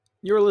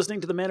You're listening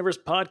to the Manaverse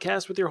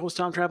Podcast with your host,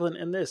 Tom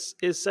Traplin, and this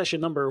is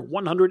session number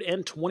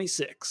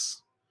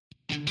 126.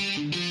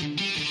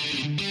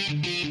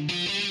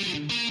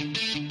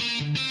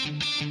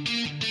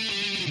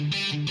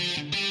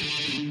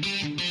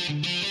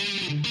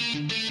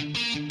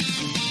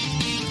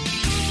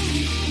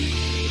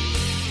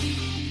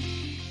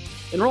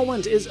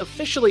 Enrollment is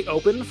officially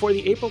open for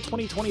the April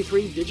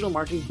 2023 Digital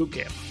Marketing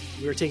Bootcamp.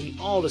 We are taking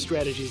all the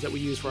strategies that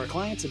we use for our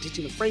clients and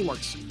teaching the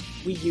frameworks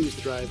we use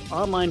to drive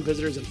online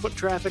visitors and foot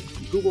traffic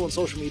from Google and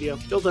social media,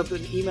 build up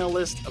an email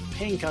list of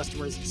paying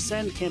customers,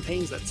 send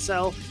campaigns that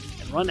sell,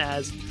 and run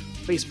ads on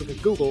Facebook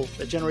and Google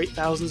that generate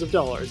thousands of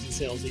dollars in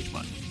sales each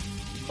month.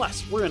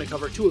 Plus, we're going to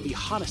cover two of the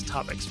hottest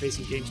topics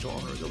facing game store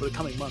owners over the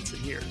coming months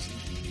and years.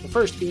 The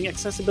first being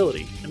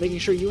accessibility and making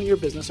sure you and your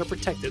business are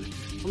protected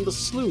from the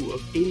slew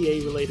of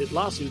ADA-related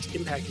lawsuits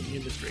impacting the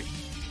industry.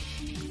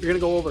 We're going to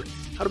go over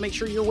how to make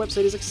sure your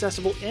website is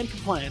accessible and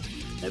compliant,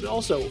 and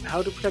also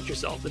how to protect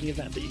yourself in the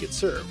event that you get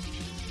served.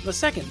 And the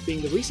second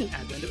being the recent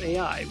advent of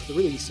AI with the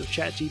release of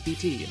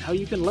ChatGPT and how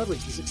you can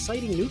leverage this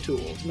exciting new tool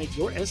to make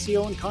your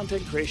SEO and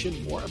content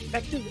creation more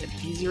effective and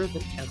easier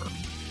than ever.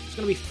 It's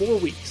going to be 4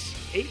 weeks,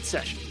 8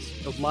 sessions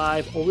of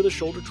live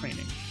over-the-shoulder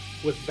training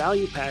with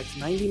value-packed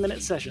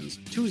 90-minute sessions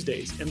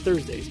Tuesdays and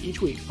Thursdays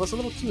each week, plus a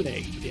little Q&A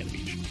at the end of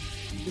each.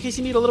 In case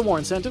you need a little more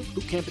incentive,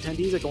 bootcamp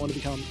attendees that go on to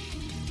become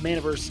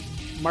Manaverse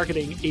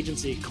marketing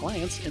agency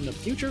clients in the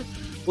future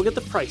will get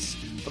the price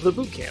of the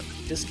bootcamp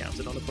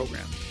discounted on the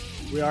program.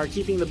 We are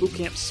keeping the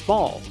bootcamp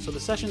small so the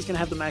sessions can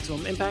have the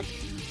maximum impact.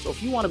 So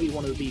if you want to be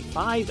one of the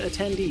 5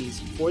 attendees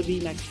for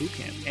the next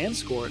bootcamp and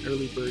score an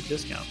early bird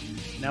discount,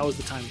 now is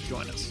the time to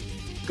join us.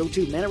 Go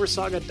to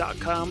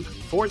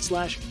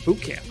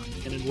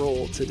manaversaga.com/bootcamp and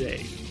enroll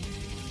today.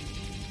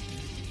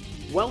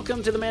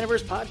 Welcome to the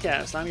Manaverse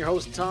Podcast. I'm your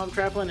host, Tom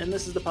Traplin, and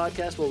this is the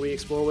podcast where we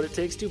explore what it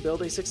takes to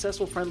build a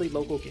successful, friendly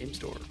local game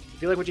store.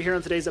 If you like what you hear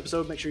on today's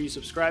episode, make sure you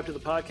subscribe to the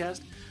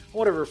podcast on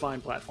whatever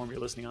fine platform you're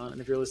listening on. And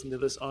if you're listening to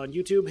this on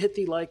YouTube, hit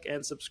the like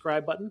and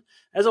subscribe button.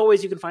 As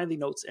always, you can find the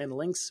notes and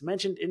links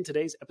mentioned in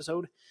today's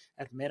episode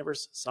at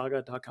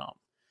manaversaga.com.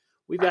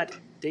 We've got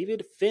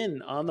David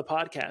Finn on the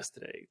podcast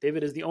today.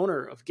 David is the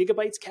owner of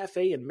Giga-Bites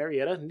Cafe in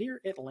Marietta near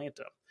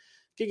Atlanta.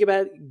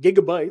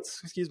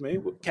 Giga-Bites,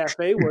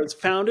 Cafe was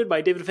founded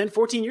by David Finn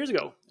 14 years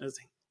ago.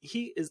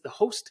 He is the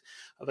host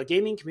of a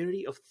gaming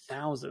community of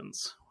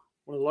thousands,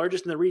 one of the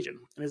largest in the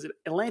region, and is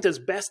Atlanta's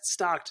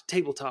best-stocked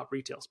tabletop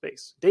retail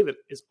space. David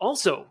is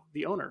also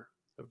the owner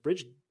of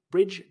Bridge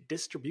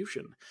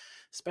Distribution,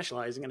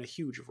 specializing in a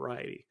huge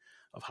variety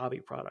of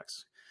hobby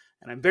products.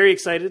 And I'm very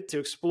excited to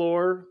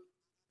explore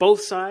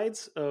both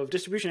sides of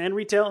distribution and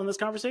retail in this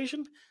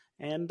conversation.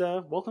 And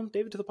welcome,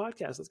 David, to the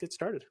podcast. Let's get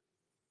started.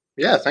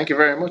 Yeah, thank you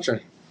very much.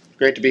 And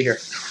great to be here.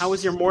 How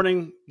has your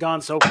morning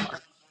gone so far?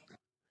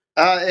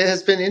 It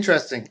has been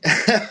interesting.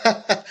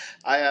 I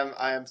am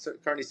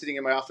currently sitting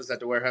in my office at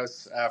the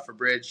warehouse for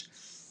Bridge,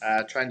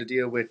 trying to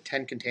deal with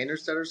 10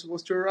 containers that are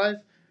supposed to arrive,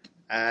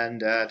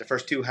 and the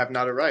first 2 have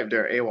not arrived.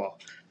 They're AWOL,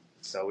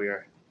 so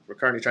we're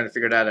currently trying to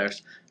figure that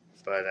out.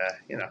 But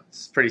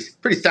it's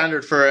pretty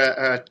standard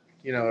for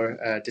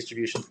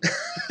distribution.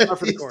 Par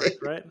for the course,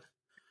 right?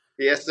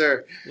 Yes,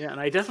 sir. Yeah,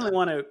 and I definitely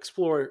want to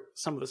explore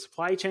some of the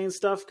supply chain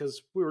stuff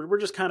because we're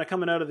just kind of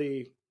coming out of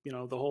the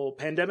whole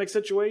pandemic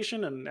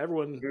situation, and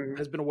everyone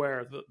has been aware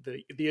of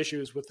the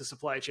issues with the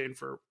supply chain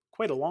for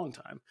quite a long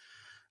time.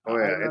 Oh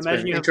yeah, it's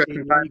been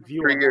interesting time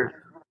for a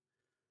year.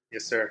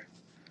 Yes, sir.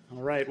 All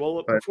right.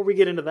 Well, before we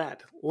get into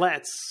that,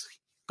 let's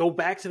go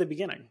back to the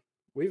beginning.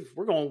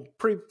 We're going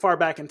pretty far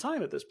back in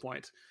time at this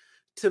point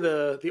to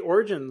the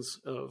origins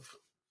of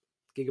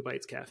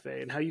Giga-Bites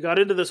Cafe and how you got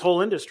into this whole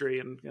industry,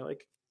 and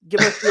give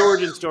us the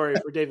origin story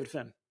for David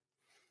Finn.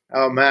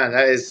 Oh man,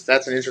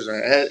 that's an interesting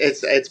one.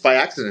 It's by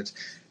accident.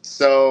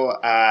 So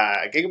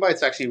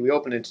Giga-Bites actually we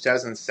opened in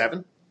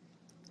 2007.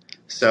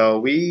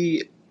 So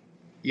you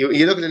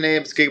look at the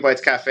names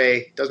Giga-Bites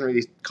Cafe, doesn't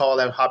really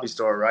call out hobby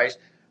store, right?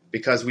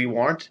 Because we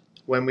weren't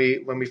when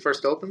we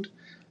first opened.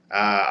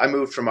 I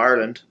moved from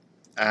Ireland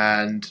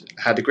and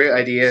had a great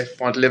idea,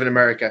 wanted to live in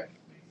America.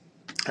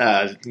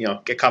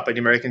 Get caught by the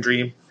American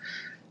dream.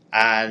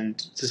 And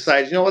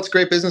decided, what's a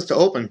great business to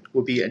open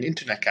would be an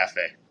internet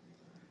cafe.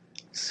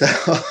 So,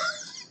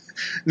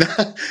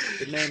 the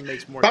name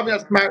makes more probably not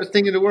the smartest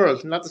thing in the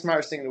world. Not the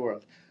smartest thing in the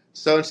world.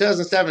 So in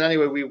 2007,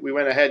 anyway, we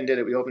went ahead and did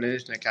it. We opened an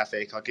internet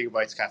cafe called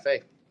Giga-Bites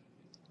Cafe.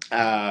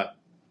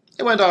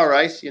 It went all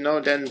right,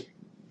 Then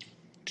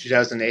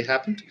 2008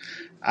 happened.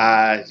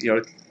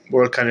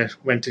 World kind of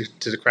went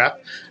to the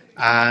crap,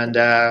 and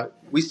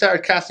we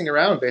started casting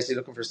around, basically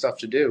looking for stuff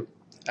to do.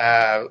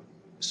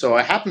 So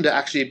I happened to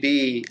actually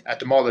be at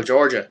the Mall of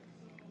Georgia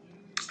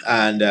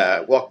and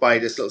walked by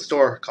this little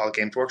store called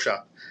Games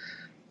Workshop.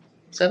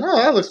 Said, oh,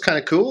 that looks kind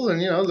of cool,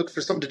 and looked for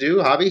something to do,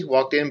 hobby.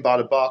 Walked in, bought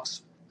a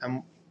box,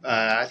 and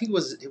I think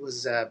it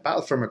was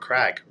Battle for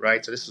McCrag,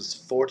 right? So this was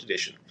 4th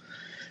edition.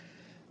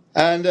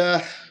 And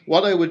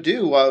what I would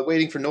do while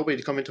waiting for nobody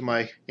to come into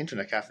my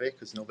internet cafe,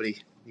 because nobody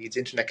needs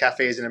internet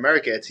cafes in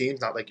America, it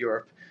seems, not like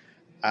Europe.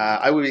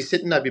 I would be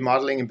sitting, I'd be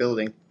modeling and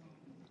building.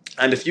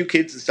 And the few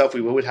kids and stuff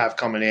we would have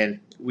coming in,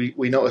 we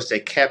noticed they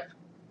kept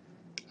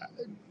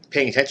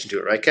paying attention to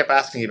it, right? Kept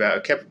asking about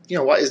it, kept,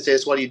 what is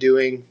this? What are you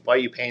doing? Why are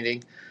you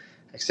painting?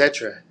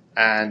 Etc.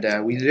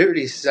 And we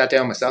literally sat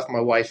down, myself and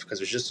my wife, because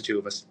it was just the two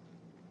of us.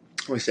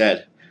 We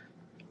said,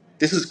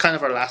 this is kind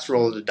of our last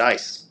roll of the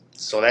dice.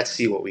 So let's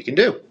see what we can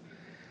do.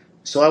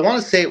 So I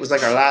want to say it was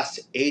like our last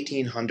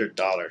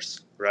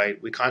 $1,800,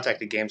 right? We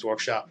contacted Games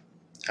Workshop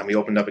and we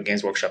opened up a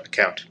Games Workshop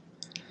account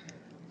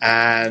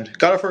and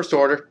got our first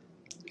order.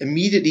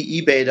 Immediately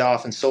eBayed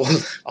off and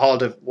sold all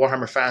the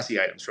Warhammer Fantasy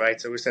items, right?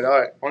 So we said, all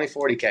right, only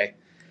 40K.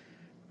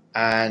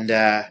 And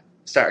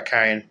started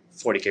carrying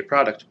 40K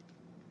product.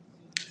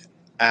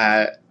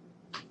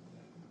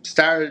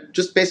 Started,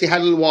 just basically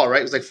had a little wall, right?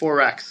 It was like 4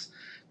 racks,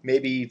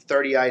 maybe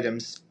 30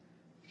 items.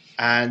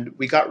 And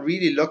we got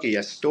really lucky.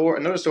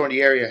 Another store in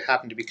the area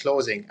happened to be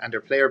closing and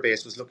their player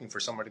base was looking for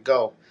somewhere to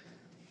go.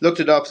 Looked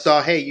it up,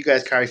 saw, hey, you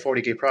guys carry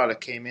 40K product,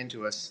 came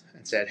into us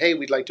and said, hey,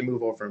 we'd like to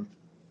move over and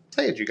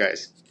play with you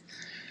guys.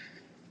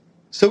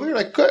 So we were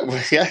like, good.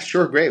 Well, yeah,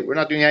 sure, great. We're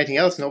not doing anything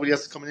else. Nobody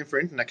else is coming in for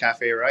Internet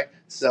Cafe, right?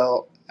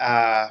 So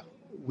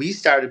we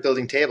started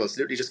building tables.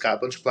 Literally just got a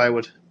bunch of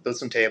plywood, built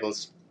some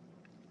tables.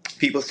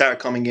 People started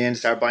coming in,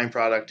 started buying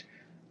product.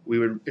 We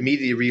would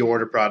immediately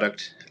reorder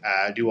product,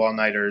 do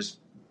all-nighters,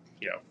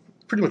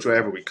 pretty much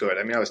whatever we could.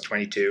 I mean, I was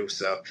 22,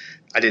 so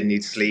I didn't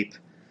need sleep.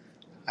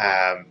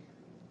 And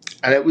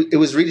it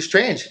was really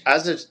strange.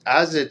 As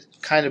it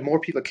kind of more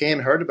people came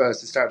and heard about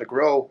us, it started to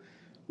grow.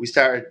 We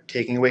started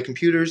taking away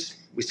computers.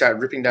 We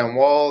started ripping down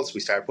walls. We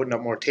started putting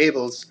up more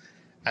tables.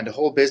 And the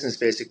whole business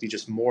basically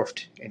just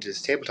morphed into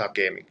this tabletop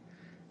gaming.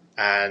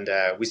 And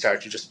we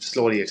started to just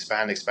slowly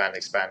expand,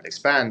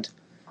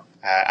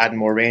 adding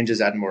more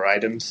ranges, adding more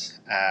items.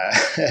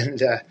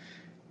 And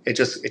it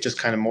just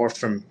kind of morphed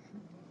from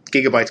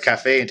Giga-Bites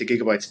Cafe into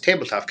Giga-Bites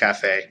Tabletop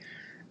Cafe.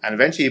 And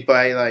eventually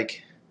by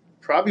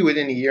probably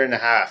within a year and a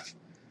half,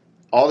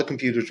 all the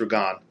computers were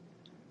gone.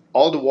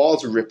 All the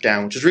walls were ripped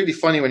down, which is really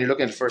funny when you're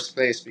looking at the first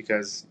place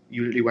because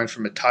you literally went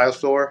from a tile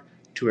floor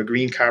to a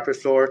green carpet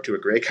floor to a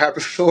grey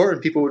carpet floor,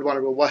 and people would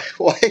wonder, well,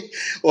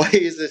 why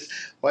is this?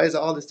 Why is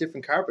all this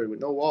different carpet with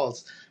no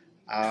walls?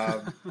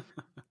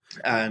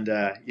 And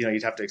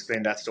you'd have to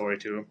explain that story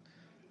to them.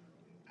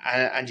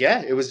 And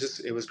yeah, it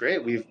was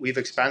great. We've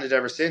expanded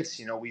ever since.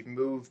 We've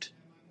moved,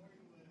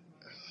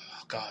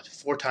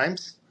 4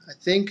 times, I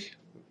think.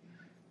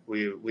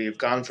 We've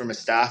gone from a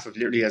staff of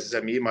literally, as I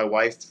said, me and my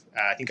wife.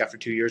 I think after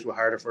 2 years, we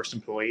hired our first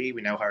employee.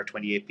 We now hire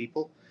 28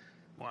 people.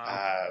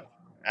 Wow.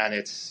 And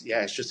it's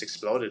just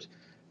exploded.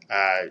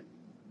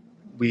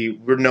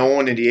 We're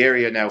known in the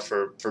area now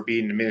for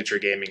being a miniature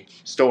gaming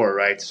store,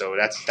 right? So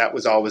that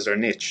was always our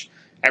niche.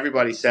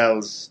 Everybody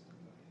sells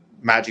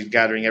Magic the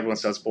Gathering. Everyone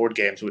sells board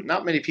games. But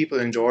not many people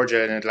in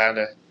Georgia and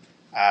Atlanta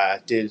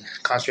did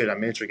concentrate on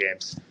miniature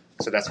games.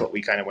 So that's what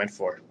we kind of went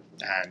for.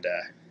 And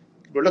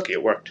we're lucky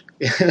it worked,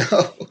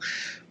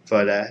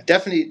 But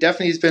definitely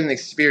has been an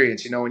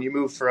experience. When you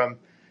move from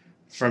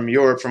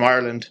Europe, from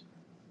Ireland,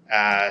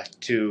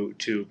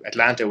 to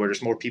Atlanta, where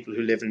there's more people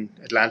who live in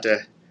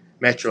Atlanta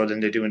metro than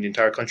they do in the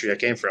entire country I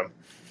came from.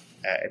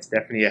 It's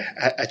definitely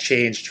a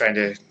change, trying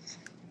to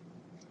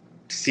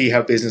see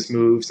how business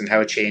moves and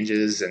how it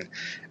changes, and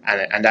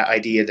that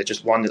idea that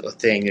just one little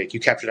thing, you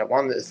capture that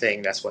one little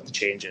thing, that's what the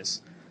change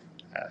is.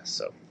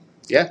 So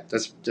yeah,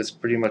 that's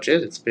pretty much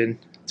it. It's been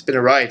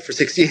a ride for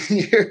 16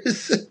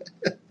 years.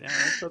 Yeah,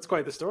 that's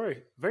quite the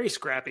story. Very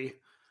scrappy.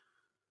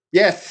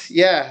 Yes,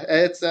 yeah.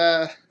 It's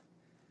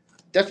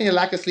definitely a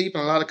lack of sleep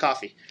and a lot of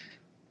coffee.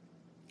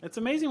 It's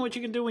amazing what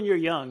you can do when you're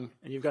young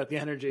and you've got the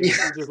energy. Yeah.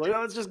 You're just like,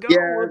 let's just go.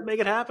 Yeah. Let's make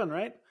it happen,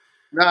 right?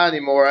 Not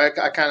anymore.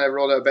 I kind of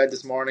rolled out of bed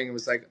this morning and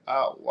was like,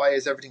 oh, why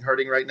is everything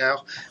hurting right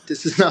now?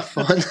 This is not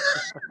fun.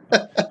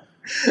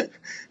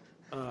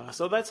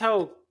 So that's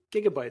how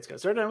Giga-Bites got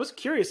started. I was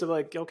curious of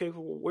okay,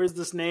 where's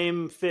this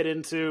name fit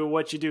into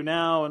what you do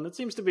now? And it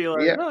seems to be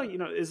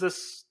is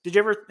this, did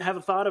you ever have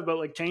a thought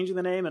about changing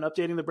the name and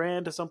updating the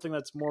brand to something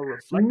that's more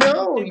reflective?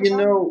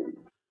 No,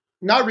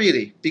 not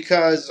really,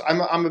 because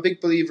I'm a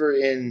big believer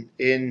in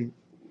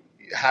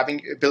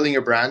building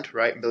your brand,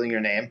 right, and building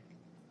your name.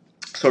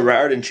 So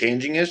rather than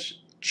changing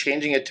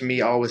it to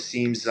me always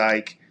seems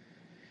like,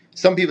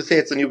 some people say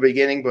it's a new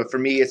beginning, but for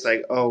me it's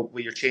like, oh,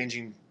 well, you're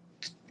changing,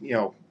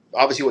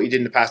 obviously what you did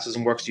in the past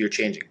doesn't work, so you're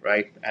changing,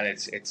 right? And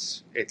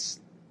it's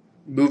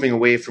moving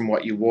away from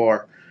what you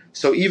wore.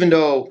 So even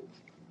though,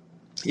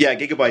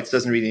 Giga-Bites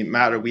doesn't really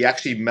matter, we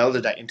actually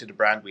melded that into the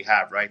brand we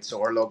have, right?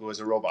 So our logo is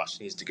a robot.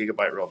 He's the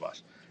Giga-Bite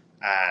robot.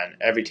 And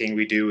everything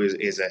we do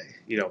is a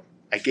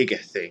Giga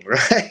thing,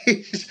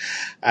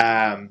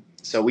 right?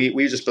 So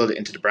we just build it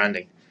into the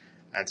branding.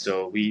 And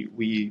so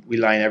we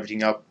line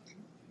everything up.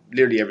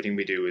 Literally everything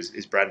we do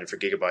is branded for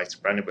Giga-Bites,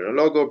 branded with our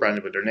logo,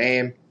 branded with their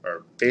name.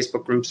 Our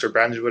Facebook groups are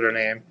branded with our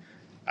name.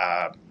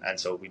 And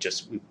so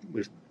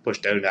we've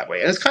pushed out that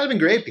way. And it's kind of been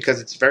great because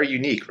it's very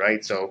unique,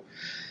 right? So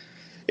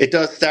it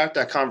does start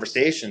that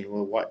conversation.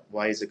 Well,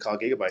 why is it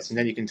called Giga-Bites? And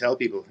then you can tell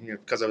people,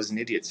 because I was an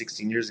idiot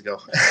 16 years ago,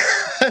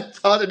 I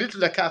thought an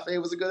internet cafe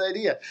was a good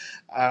idea.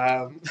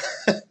 Um,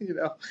 you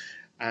know,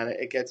 and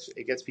it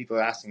gets people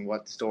asking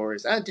what the store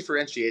is, and it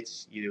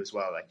differentiates you as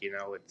well. Like, it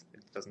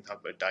doesn't talk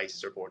about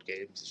dice or board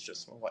games. It's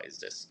just, well, what is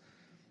this?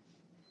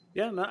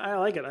 Yeah, no, I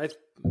like it.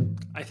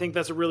 I think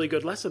that's a really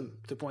good lesson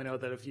to point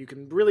out, that if you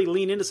can really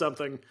lean into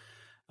something,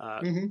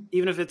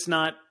 even if it's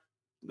not,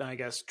 I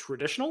guess,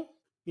 traditional,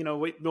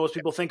 what most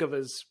people think of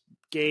as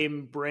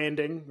game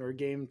branding or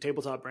game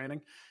tabletop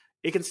branding,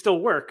 it can still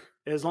work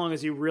as long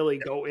as you really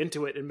go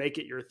into it and make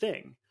it your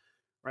thing,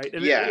 right?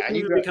 And it can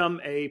even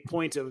become a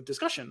point of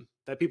discussion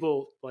that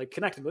people like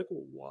connect and be like,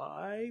 well,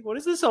 why? What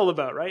is this all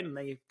about, right? And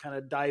they kind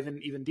of dive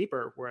in even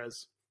deeper.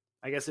 Whereas,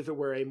 I guess if it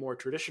were a more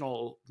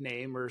traditional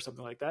name or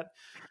something like that,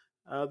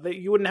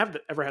 you wouldn't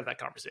ever have that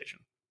conversation.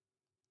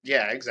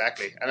 Yeah,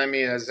 exactly. And I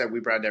mean, as I said, we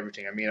brand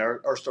everything. I mean,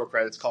 our store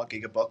credit's called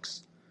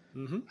Giga-Bucks.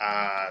 Mm-hmm.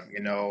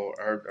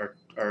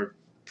 Our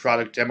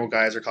product demo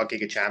guys are called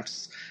Giga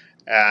Champs.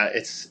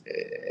 It's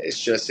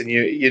just, and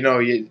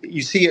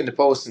you see it in the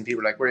post, and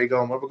people are like, "Where are you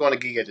going?" Well, we're going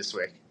to Giga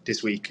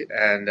this week,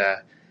 and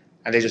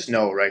they just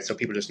know, right? So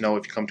people just know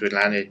if you come to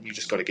Atlanta, you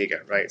just go to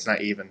Giga, right? It's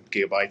not even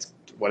Giga-Bites,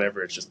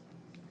 whatever. It's just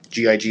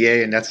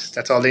GIGA, and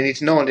that's all they need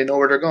to know, and they know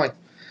where they're going.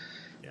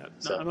 Yeah,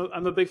 so.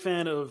 I'm a big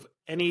fan of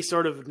any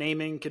sort of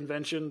naming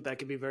convention that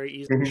can be very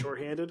easily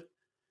shorthanded.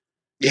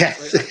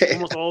 Yes, like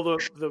almost all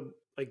the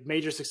like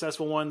major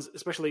successful ones,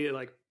 especially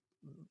like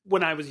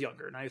when I was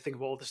younger, and I think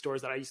of all the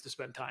stores that I used to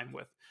spend time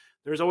with.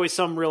 There's always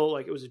some real,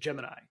 like, it was a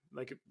Gemini.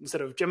 Like,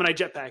 instead of Gemini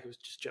Jetpack, it was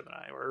just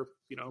Gemini, or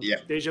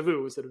Deja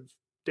Vu instead of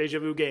Deja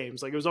Vu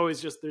Games. Like, it was always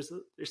just there's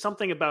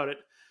something about it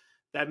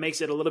that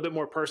makes it a little bit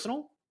more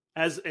personal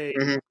as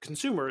a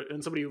consumer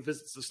and somebody who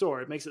visits the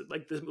store. It makes it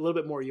like a little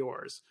bit more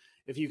yours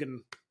if you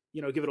can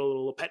give it a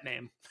little pet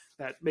name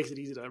that makes it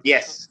easy to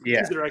easy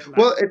to recognize.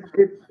 Well,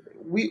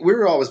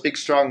 we're always big,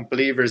 strong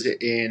believers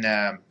in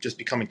just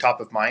becoming top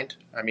of mind.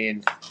 I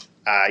mean,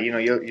 you'll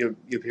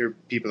hear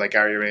people like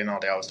Gary Ray and all,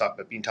 they always talk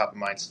about being top of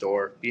mind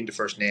store, being the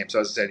first name. So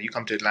as I said, you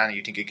come to Atlanta,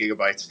 you think of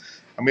Giga-Bites,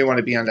 and we want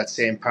to be on that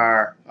same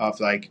par of,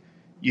 like,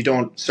 you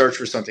don't search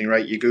for something,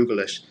 right? You Google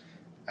it.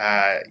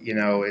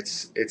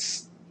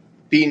 It's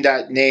being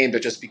that name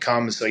that just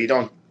becomes, so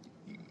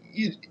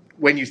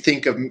when you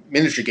think of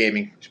miniature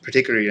gaming,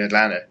 particularly in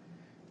Atlanta,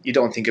 you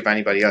don't think of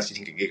anybody else. You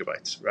think of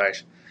Giga-Bites,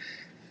 right?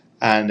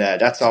 And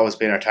that's always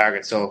been our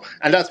target. So,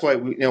 and that's why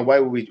we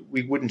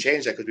wouldn't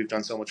change that, because we've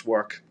done so much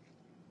work.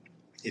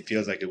 It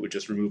feels like it would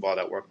just remove all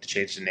that work to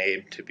change the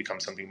name to become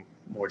something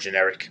more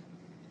generic.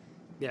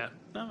 Yeah,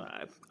 no,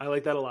 I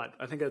like that a lot.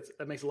 I think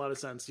that makes a lot of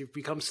sense. You've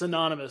become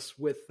synonymous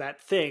with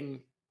that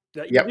thing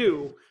that you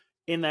do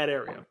in that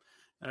area.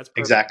 That's perfect.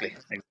 Exactly.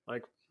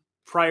 Like,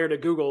 prior to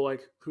Google,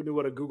 like, who knew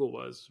what a Google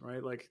was,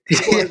 right? Like,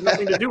 Google has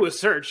nothing to do with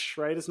search,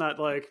 right? It's not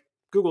like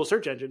Google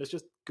search engine. It's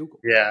just Google.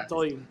 Yeah. That's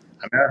all you.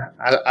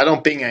 I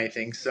don't Bing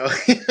anything, so.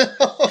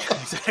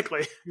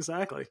 Exactly.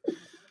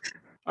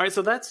 All right,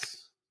 so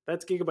that's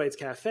Giga-Bites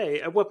Cafe.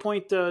 At what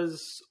point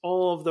does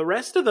all of the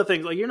rest of the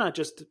things, like, you're not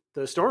just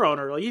the store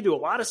owner, like, you do a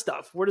lot of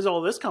stuff. Where does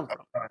all this come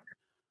from?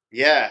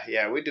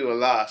 Yeah, we do a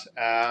lot.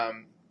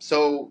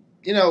 So,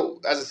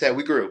 as I said,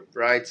 we grew,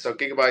 right? So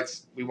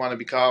Giga-Bites, we want to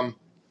become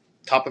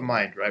top of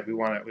mind, right? We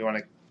want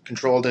to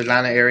control the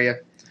Atlanta area.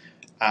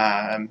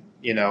 And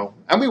we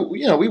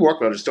work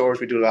with other stores.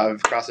 We do a lot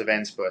of cross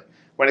events, but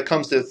when it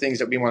comes to the things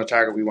that we want to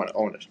target, we want to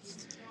own it.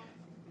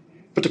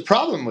 But the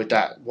problem with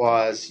that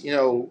was,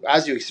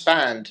 as you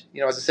expand,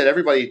 as I said,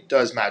 everybody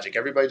does Magic,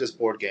 everybody does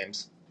board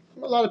games.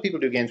 A lot of people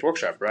do Games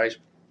Workshop, right?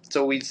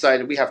 So we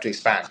decided we have to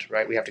expand,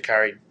 right? We have to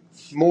carry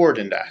more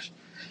than that.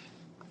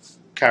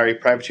 Carry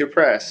Privateer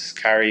Press,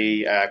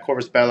 carry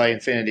Corvus Belli,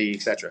 Infinity,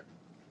 etc.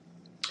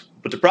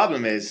 But the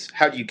problem is,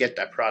 how do you get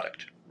that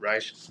product,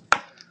 right?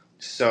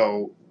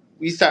 So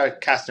we started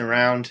casting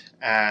around,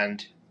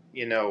 and,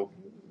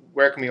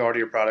 where can we order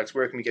your products?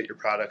 Where can we get your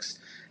products?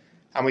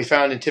 And we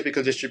found in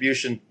typical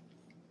distribution,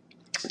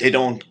 they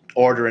don't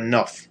order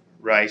enough,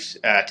 right?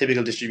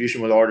 Typical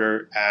distribution will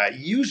order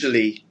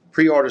usually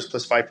pre-orders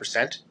plus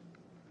 5%.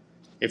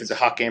 If it's a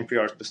hot game,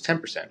 pre-orders plus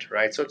 10%,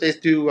 right? So if they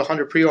do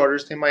 100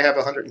 pre-orders, they might have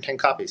 110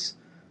 copies,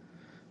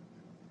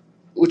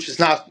 which is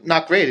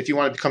not great if you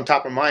want to become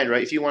top of mind,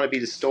 right? If you want to be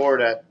the store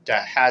that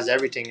has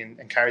everything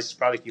and carries this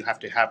product, you have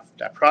to have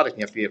that product and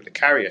you have to be able to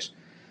carry it.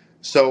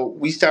 So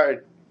we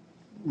started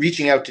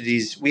reaching out to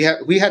these. We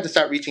had to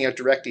start reaching out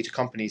directly to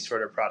companies for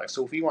their products.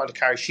 So if we wanted to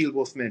carry Shield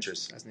Wolf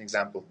Miniatures, as an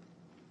example,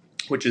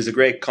 which is a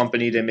great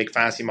company, they make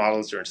fantasy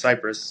models, they're in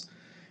Cyprus.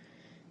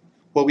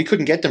 Well, we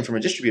couldn't get them from a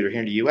distributor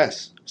here in the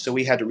US, so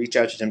we had to reach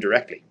out to them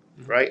directly,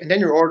 right? And then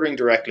you're ordering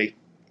directly,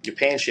 you're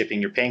paying shipping,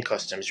 you're paying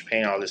customs, you're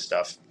paying all this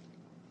stuff,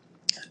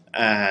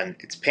 and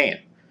it's paying.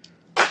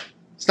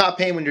 It's not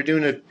paying when you're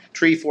doing it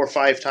 3, 4,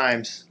 5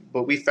 times,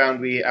 but we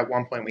found at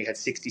one point we had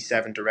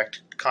 67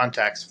 direct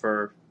contacts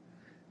for,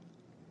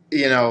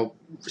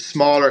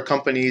 smaller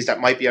companies that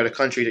might be out of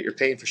country that you're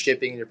paying for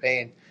shipping and you're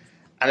paying.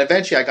 And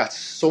eventually I got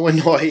so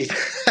annoyed.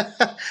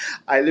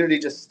 I literally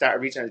just started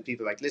reaching out to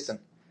people like, listen,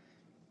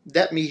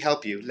 let me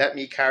help you. Let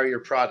me carry your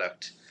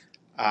product.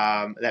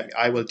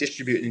 I will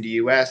distribute it in the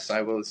US.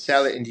 I will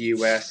sell it in the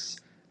US.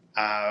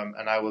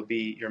 And I will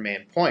be your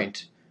main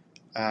point.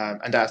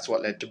 And that's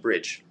what led to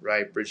Bridge,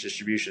 right? Bridge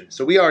distribution.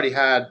 So we already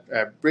had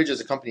Bridge as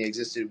a company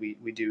existed. We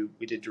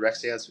did direct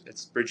sales.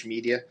 It's Bridge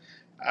Media.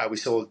 We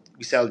sell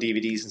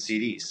DVDs and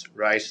CDs,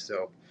 right?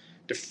 So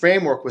the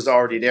framework was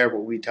already there,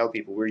 but we tell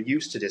people we're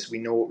used to this. We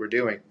know what we're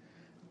doing.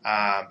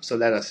 So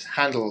let us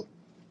handle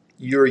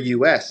your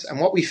US. And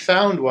what we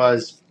found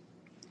was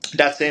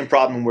that same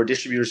problem where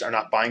distributors are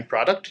not buying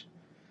product,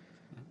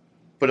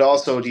 but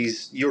also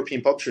these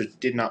European publishers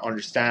did not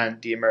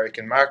understand the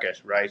American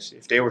market, right?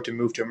 If they were to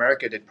move to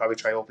America, they'd probably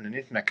try to open an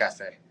internet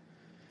cafe.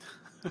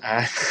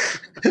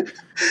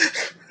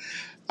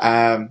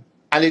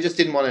 And they just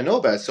didn't want to know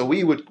about it. So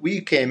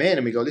we came in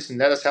and we go, listen,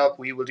 let us help.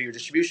 We will do your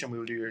distribution. We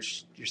will do your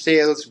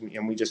sales.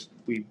 And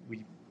we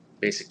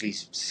basically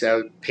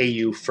pay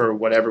you for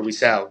whatever we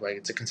sell. Right?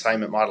 It's a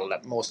consignment model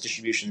that most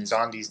distribution is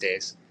on these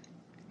days.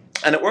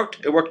 And it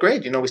worked. It worked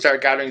great. We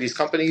started gathering these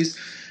companies.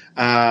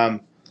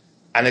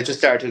 And it just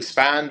started to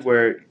expand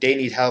where they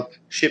need help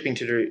shipping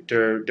to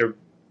their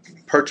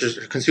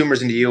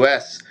consumers in the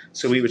US.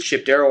 So we would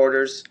ship their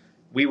orders.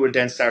 We would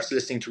then start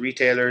soliciting to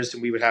retailers,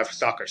 and we would have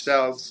stock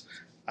ourselves.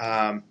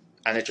 And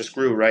it just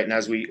grew, right? And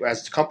as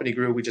the company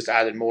grew, we just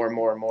added more and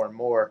more and more and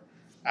more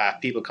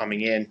people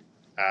coming in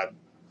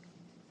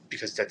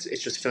because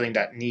it's just filling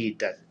that need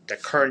that the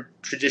current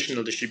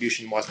traditional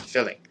distribution wasn't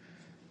filling.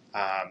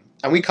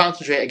 And we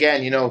concentrate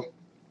again,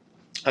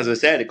 as I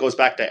said, it goes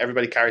back to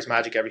everybody carries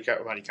Magic,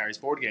 everybody carries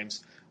board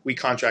games. We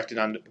concentrated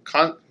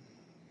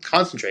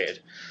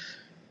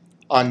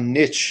on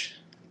niche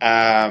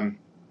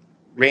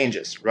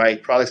ranges,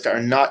 right? Products that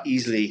are not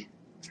easily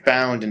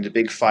found in the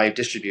big 5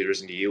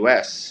 distributors in the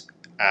US.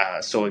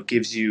 So it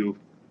gives you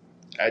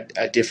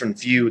a different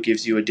view. It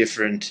gives you a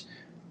different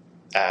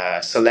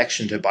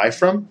selection to buy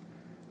from,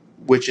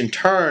 which in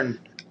turn,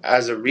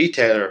 as a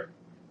retailer,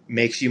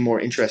 makes you more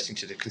interesting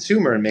to the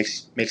consumer and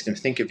makes them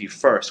think of you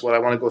first. Well, I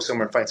want to go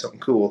somewhere and find something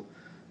cool.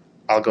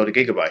 I'll go to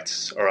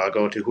Giga-Bites, or I'll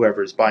go to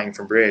whoever is buying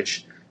from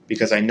Bridge,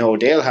 because I know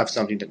they'll have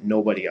something that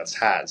nobody else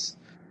has.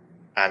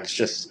 And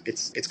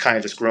it's kind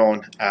of just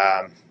grown.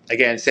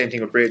 Again, same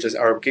thing with Bridge.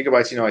 Our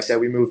Giga-Bites, I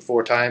said we moved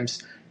 4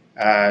 times.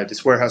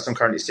 This warehouse I'm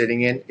currently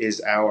sitting in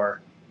is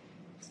our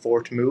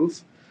 4th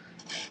move.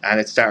 And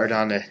it started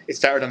on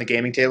the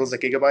gaming tables at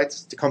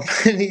Giga-Bites, the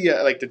company,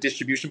 like the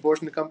distribution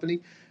portion of the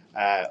company.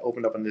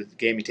 Opened up on the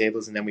gaming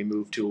tables, and then we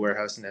moved to a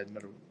warehouse, and then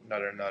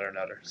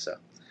another. So,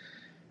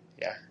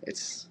 yeah,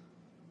 it's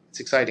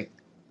exciting,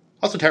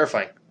 also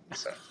terrifying.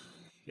 So,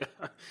 yeah,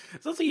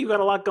 it sounds like you've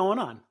got a lot going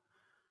on.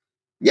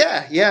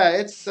 Yeah,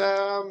 it's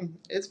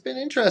been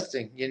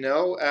interesting.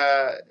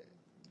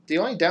 The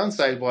only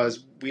downside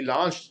was we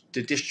launched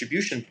the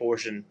distribution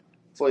portion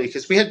fully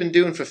because we had been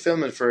doing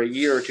fulfillment for a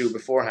year or 2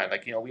 beforehand.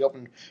 We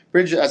opened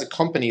Bridge as a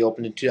company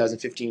opened in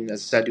 2015,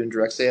 as I said, doing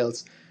direct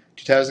sales.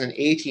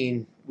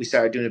 2018, we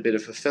started doing a bit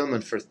of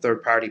fulfillment for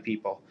third-party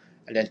people.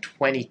 And then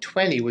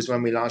 2020 was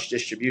when we launched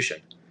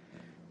distribution,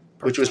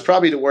 which was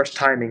probably the worst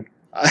timing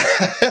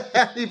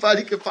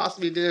anybody could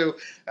possibly do.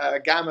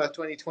 Gamma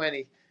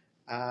 2020.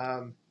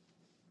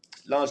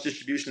 Launched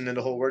distribution, and then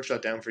the whole world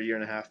shut down for a year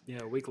and a half. Yeah,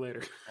 a week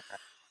later.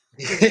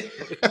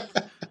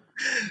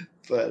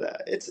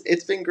 But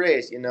it's been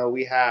great.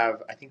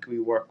 I think we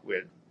work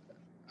with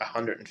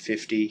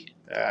 150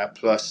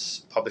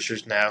 plus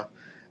publishers now,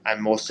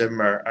 and most of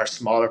them are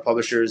smaller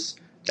publishers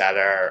that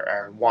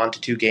are 1 to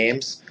 2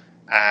 games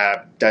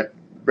that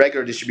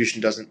regular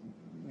distribution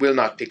will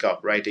not pick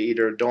up. Right? They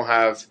either don't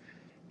have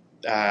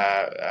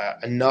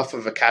enough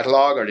of a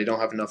catalog, or they don't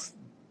have enough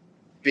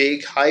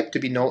big hype to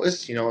be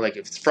noticed. Like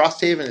if it's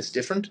Frosthaven, it's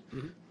different.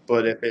 Mm-hmm.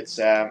 But if it's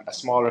a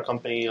smaller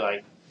company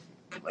like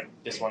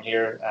this one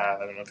here, I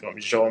don't know if you want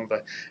me to show them,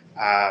 but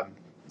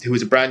who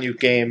is a brand new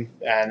game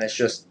and it's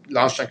just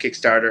launched on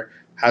Kickstarter,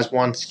 has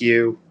 1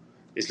 SKU,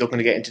 is looking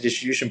to get into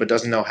distribution but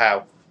doesn't know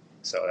how.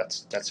 So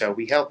that's how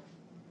we help.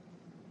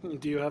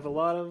 Do you have a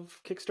lot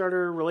of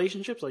Kickstarter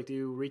relationships? Like, do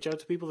you reach out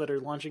to people that are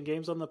launching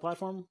games on the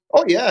platform?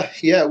 Oh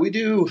yeah, we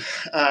do.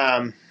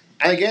 And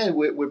again,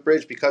 with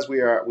Bridge, because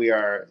we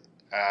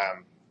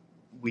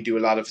do a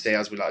lot of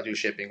sales, we do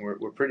shipping.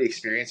 We're pretty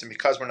experienced, and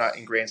because we're not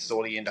ingrained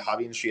solely in the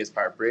hobby industry as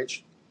part of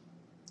Bridge,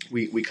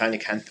 we kind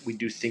of we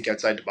do think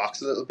outside the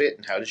box a little bit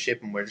and how to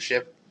ship and where to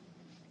ship.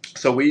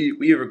 So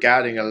we were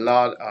gathering a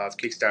lot of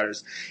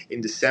Kickstarters.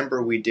 In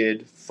December, we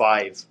did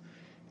 5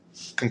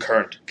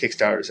 concurrent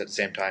Kickstarters at the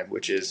same time,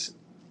 which is,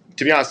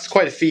 to be honest, it's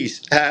quite a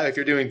feat. If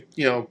you're doing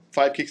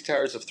 5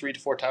 Kickstarters of 3,000 to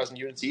 4,000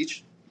 units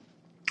each,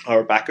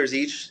 or backers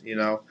each,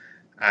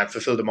 and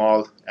fulfill them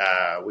all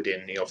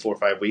within 4 or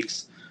 5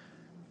 weeks.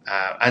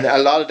 And a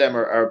lot of them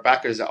are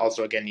backers that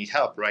also, again, need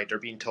help, right? They're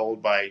being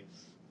told by,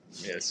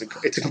 it's a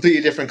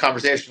completely different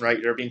conversation, right?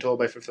 They're being told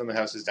by fulfillment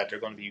houses that they're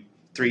going to be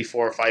 3,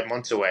 4, or 5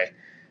 months away.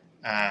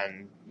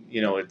 And,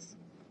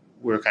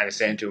 we're kind of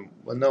saying to them,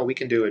 well, no, we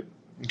can do it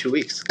in 2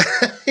 weeks.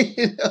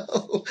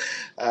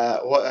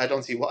 I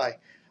don't see why.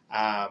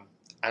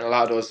 And a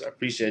lot of those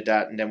appreciate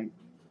that. And then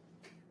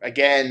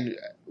again,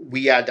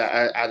 we add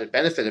that added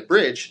benefit of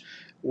Bridge,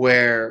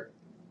 where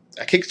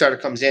a Kickstarter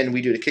comes in,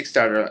 we do the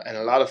Kickstarter, and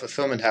a lot of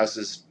fulfillment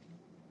houses,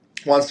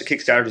 once the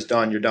Kickstarter is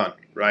done, you're done,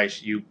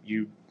 right? You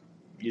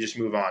just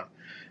move on.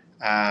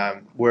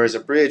 Whereas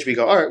at Bridge, we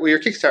go, all right, well, your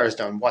Kickstarter is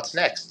done. What's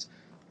next?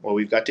 Well,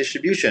 we've got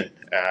distribution.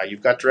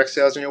 You've got direct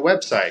sales on your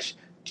website.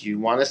 Do you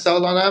want to sell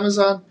it on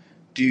Amazon?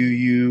 Do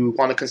you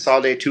want to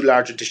consolidate to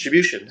larger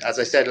distribution? As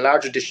I said,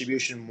 larger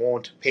distribution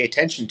won't pay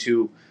attention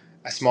to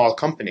a small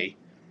company,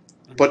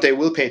 but they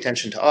will pay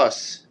attention to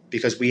us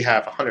because we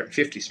have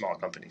 150 small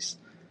companies.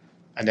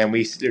 And then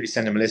we literally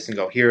send them a list and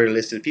go, here are the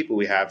list of the people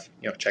we have,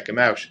 check them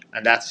out.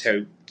 And that's how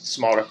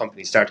smaller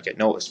companies start to get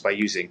noticed by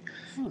using,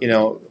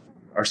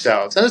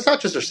 ourselves. And it's not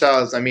just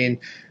ourselves. I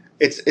mean,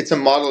 it's a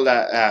model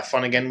that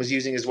Fun Again was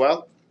using as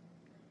well.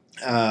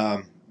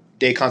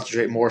 They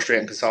concentrate more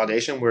straight on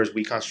consolidation, whereas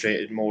we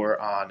concentrated more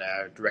on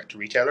direct to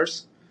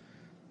retailers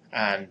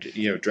and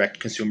direct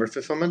consumer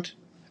fulfillment.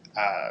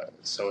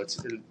 So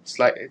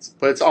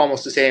but it's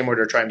almost the same, where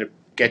they're trying to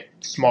get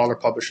smaller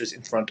publishers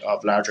in front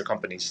of larger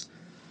companies.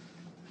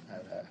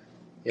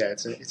 And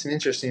it's an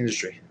interesting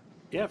industry.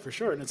 Yeah, for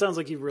sure. And it sounds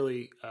like you've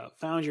really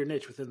found your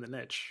niche within the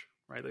niche,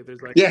 right? Like there's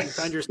you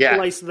found your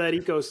slice of that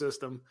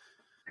ecosystem.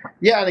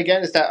 Yeah, and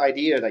again, it's that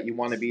idea that you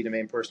want to be the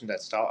main person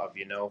that's thought of.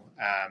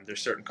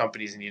 There's certain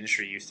companies in the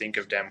industry, you think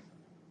of them,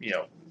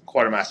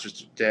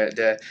 Quartermasters,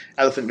 the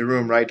elephant in the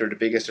room, right? They're the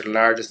biggest or the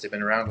largest. They've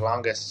been around the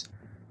longest,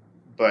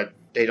 but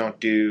they don't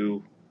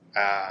do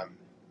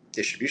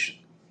distribution.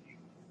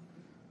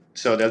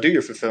 So they'll do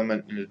your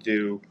fulfillment and they'll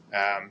do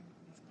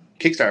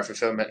Kickstarter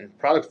fulfillment and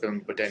product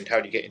fulfillment, but then how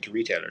do you get into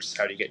retailers?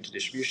 How do you get into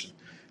distribution?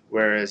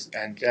 Whereas,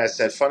 and as I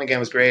said, Fun Again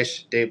was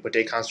great, but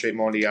they concentrate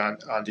mainly on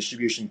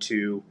distribution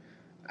to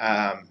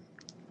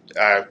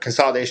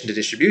consolidation to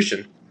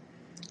distribution,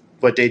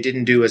 but they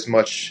didn't do as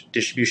much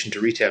distribution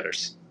to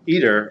retailers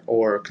either,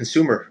 or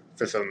consumer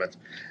fulfillment.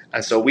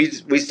 And so we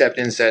stepped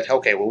in and said,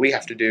 okay, well, we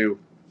have to do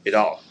it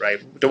all,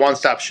 right? The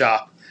one-stop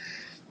shop.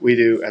 We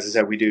do, as I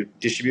said, we do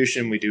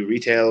distribution, we do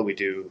retail, we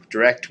do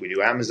direct, we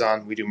do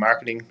Amazon, we do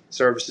marketing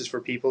services for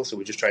people. So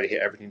we just try to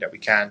hit everything that we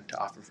can to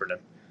offer for them.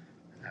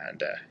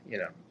 And,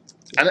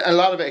 and a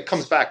lot of it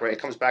comes back, right? It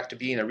comes back to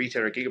being a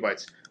retailer at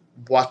Giga-Bites.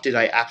 What did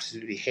I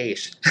absolutely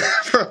hate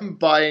from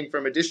buying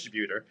from a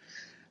distributor?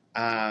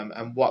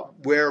 And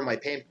where are my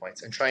pain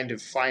points? And trying to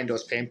find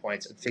those pain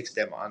points and fix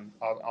them on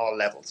all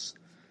levels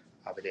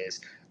of it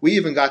is. We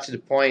even got to the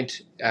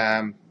point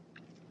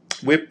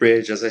with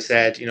Bridge, as I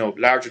said,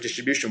 larger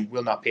distribution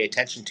will not pay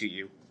attention to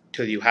you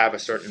till you have a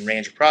certain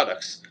range of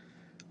products.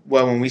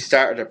 Well, when we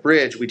started at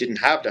Bridge, we didn't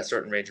have that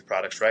certain range of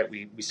products, right?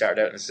 We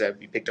started out and said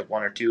we picked up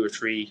 1 or 2 or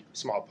 3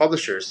 small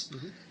publishers,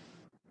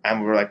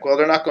 and we were like, well,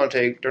 they're not going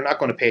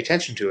to pay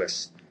attention to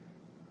us.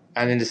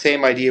 And in the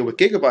same idea with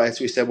Giga-Bites,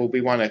 we said, well,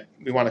 we want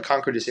to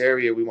conquer this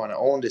area, we want to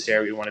own this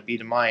area, we want to be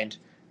the mind.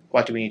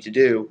 What do we need to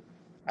do?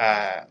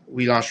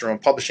 We launched our own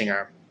publishing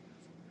arm.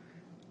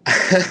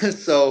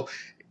 So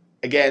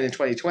again, in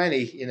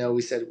 2020,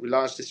 we said we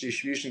launched this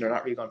distribution. They're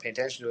not really going to pay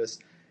attention to us.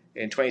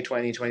 In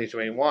 2020,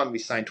 2021, we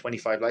signed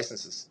 25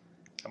 licenses,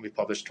 and we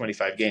published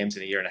 25 games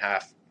in a year and a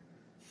half.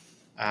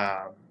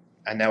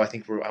 And now I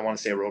think we're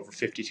over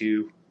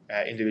 52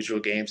 individual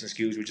games and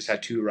SKUs. We just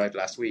had 2 arrive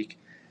last week.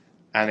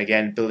 And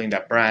again, building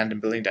that brand and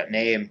building that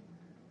name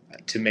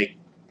to make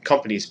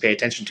companies pay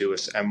attention to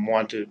us and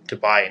want to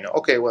buy.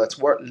 Okay, well, it's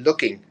worth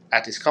looking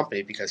at this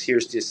company because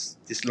here's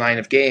this line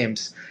of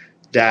games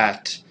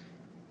that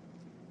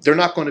they're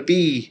not going to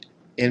be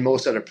in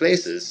most other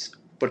places,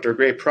 but they're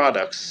great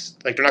products.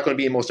 Like, they're not going to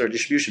be in most of our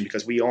distribution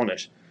because we own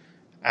it.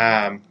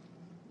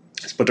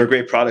 But they're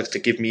great products to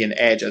give me an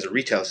edge as a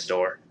retail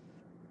store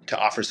to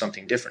offer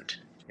something different,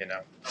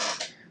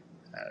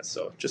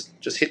 So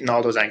just hitting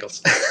all those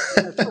angles.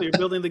 You're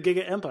building the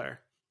Giga Empire.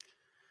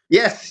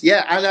 Yes,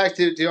 yeah. I like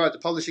to do the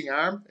publishing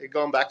arm,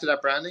 going back to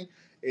that branding,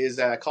 is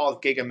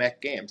called Giga Mech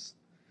Games.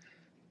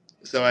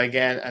 So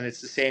again, and it's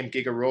the same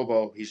Giga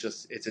Robo.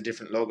 It's a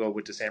different logo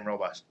with the same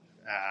robot.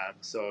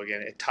 So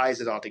again, it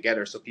ties it all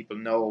together so people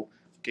know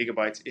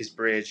Giga-Bites is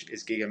Bridge,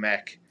 is Giga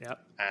Mech,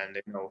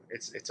 and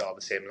it's all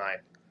the same line.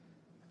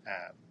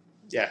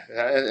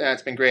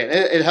 It's been great.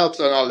 It helps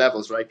on all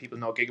levels, right? People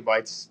know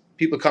Giga-Bites.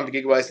 People come to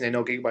Giga-Bites and they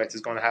know Giga-Bites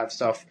is going to have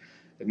stuff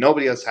that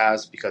nobody else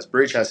has because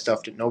Bridge has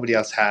stuff that nobody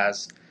else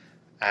has,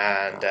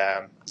 and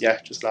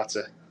just lots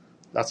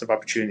of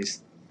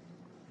opportunities.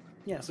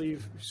 Yeah, so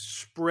you've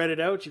spread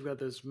it out. You've got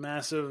this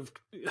massive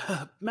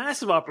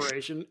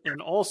operation in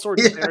all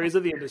sorts of areas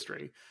of the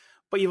industry,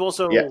 but you've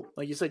also,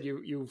 like you said,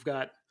 you've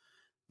got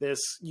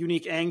this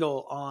unique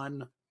angle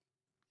on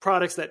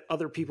products that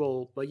other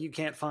people you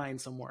can't find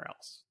somewhere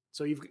else.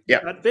 So you've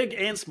got big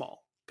and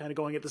small kind of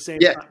going at the same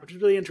time, which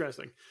is really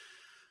interesting.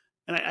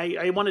 And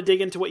I want to dig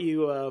into what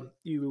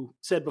you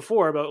said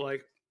before about,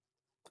 like,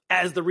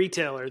 as the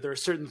retailer, there are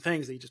certain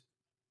things that you just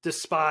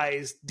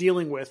despise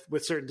dealing with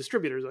certain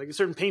distributors, like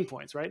certain pain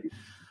points, right?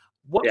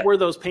 What were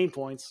those pain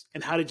points,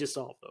 and how did you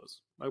solve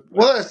those?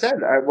 Well, as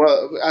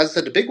I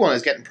said, the big one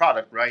is getting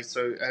product, right?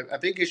 So a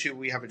big issue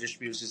we have with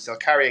distributors is they'll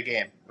carry a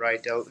game,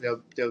 right?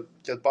 They'll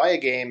buy a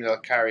game, they'll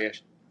carry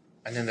it,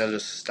 and then they'll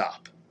just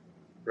stop,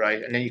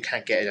 right? And then you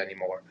can't get it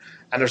anymore.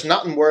 And there's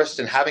nothing worse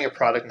than having a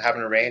product and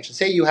having a range. And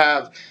say you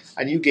have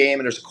a new game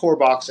and there's a core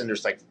box and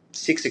there's like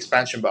 6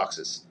 expansion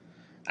boxes,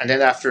 and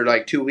then after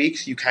like 2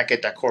 weeks you can't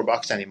get that core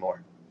box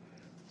anymore.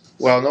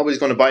 Well, nobody's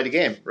going to buy the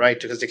game, right?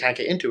 Because they can't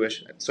get into it.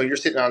 So you're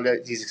sitting on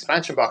these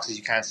expansion boxes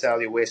you can't sell.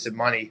 You wasted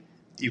money.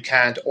 You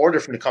can't order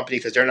from the company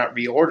because they're not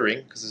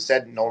reordering. Because as I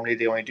said, normally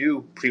they only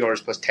do pre-orders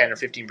plus 10 or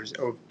 15%,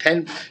 or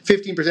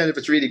 15% if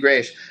it's really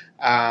great.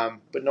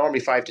 But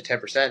normally 5 to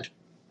 10%.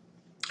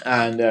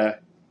 And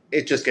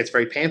it just gets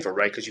very painful,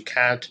 right? Because you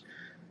can't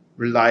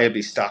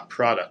reliably stock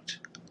product.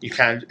 You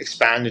can't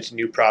expand into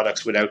new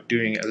products without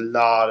doing a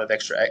lot of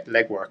extra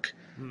legwork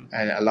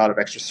and a lot of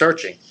extra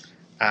searching.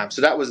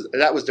 So that was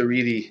the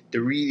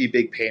really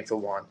big painful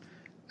one,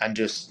 and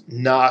just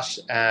not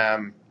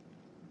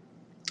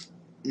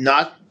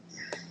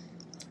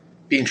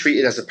being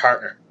treated as a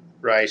partner,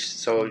 right?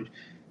 So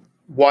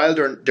while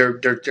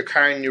they're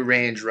carrying new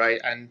range,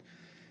 right, and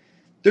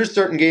there's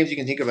certain games you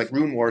can think of, like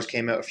Rune Wars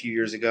came out a few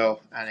years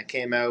ago, and it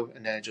came out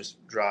and then it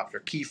just dropped,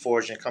 or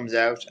Keyforge, and it comes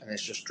out and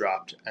it's just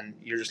dropped, and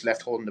you're just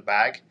left holding the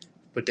bag.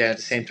 But then at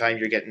the same time,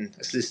 you're getting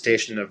a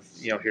solicitation of,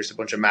 here's a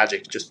bunch of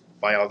magic, just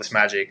buy all this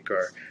magic,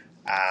 or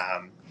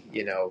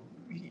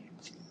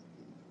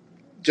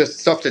just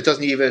stuff that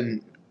doesn't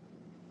even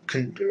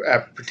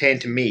pertain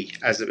to me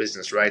as a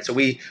business, right? So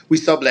we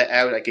sublet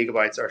out at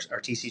Giga-Bites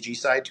our TCG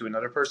side to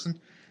another person,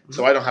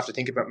 so I don't have to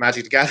think about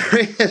Magic the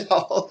Gathering at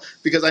all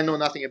because I know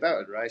nothing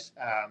about it, right?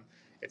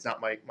 It's not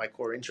my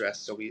core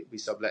interest, so we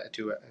sublet it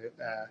to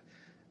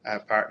a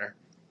partner.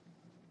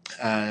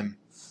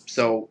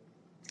 So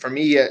for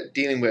me,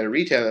 dealing with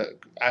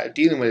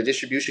a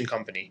distribution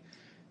company,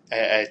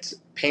 it's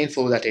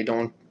painful that they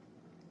don't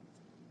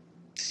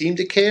seem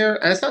to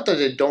care. And it's not that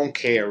they don't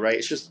care, right?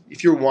 It's just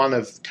if you're one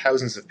of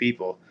thousands of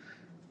people,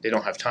 they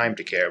don't have time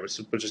to care. But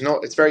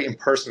it's very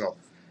impersonal.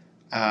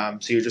 So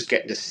you're just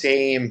getting the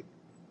same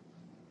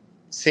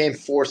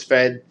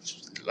force-fed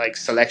like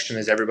selection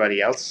as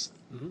everybody else.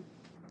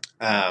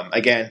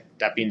 Again,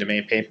 that being the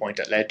main pain point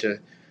that led to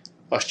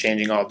us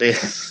changing all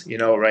this,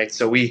 right?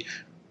 So we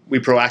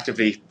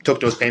proactively took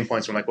those pain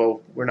points. We're like,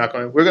 well, we're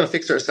going to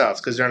fix it ourselves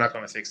because they're not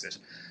going to fix it.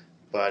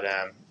 But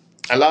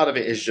a lot of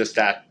it is just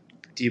that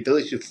the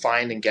ability to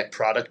find and get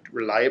product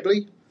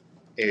reliably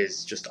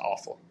is just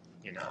awful,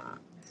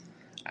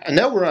 And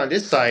now we're on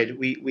this side.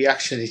 We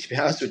actually, to be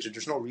honest with you,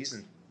 there's no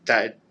reason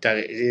that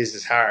it is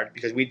as hard,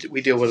 because we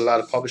deal with a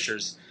lot of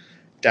publishers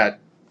that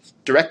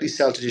directly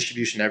sell to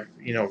distribution,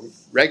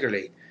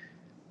 regularly,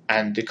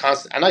 and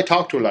and I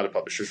talk to a lot of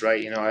publishers,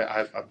 right?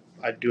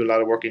 I do a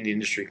lot of work in the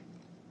industry.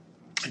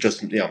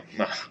 Just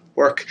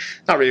work,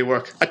 not really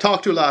work. I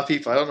talk to a lot of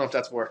people. I don't know if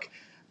that's work,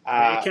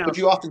 but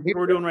you often hear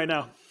what we're doing right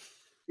now.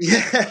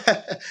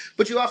 Yeah,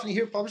 but you often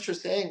hear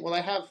publishers saying, "Well,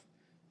 I have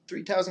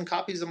 3,000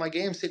 copies of my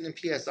game sitting in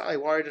PSI.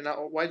 Why did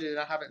they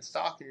not have it in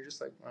stock?" And you're just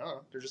like, "I don't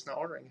know. They're just not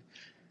ordering it."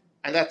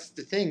 And that's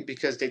the thing,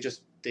 because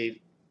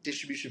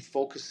distribution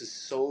focuses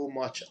so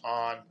much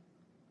on,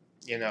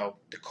 the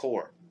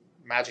core,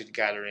 Magic the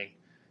Gathering,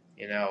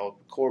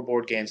 core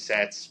board game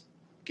sets.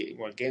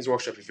 Games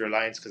Workshop, if you're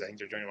Alliance, because I think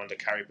they're the only one to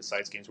carry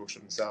besides Games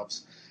Workshop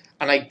themselves.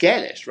 And I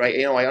get it, right?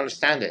 I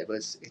understand it, but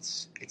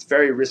it's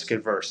very risk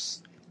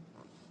adverse.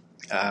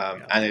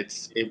 And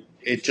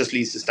it just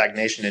leads to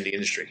stagnation in the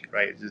industry,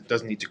 right? It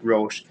doesn't lead to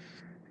growth.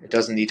 It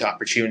doesn't lead to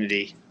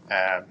opportunity.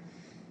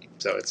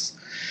 So it's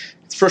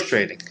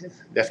frustrating,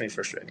 definitely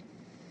frustrating.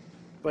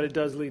 But it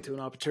does lead to an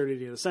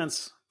opportunity, in a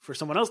sense, for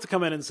someone else to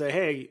come in and say,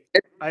 "Hey,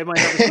 I might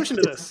have a solution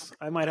to this.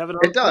 I might have an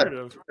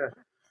alternative." It does.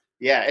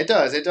 Yeah, it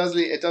does. It does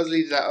lead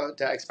to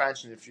that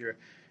expansion if you're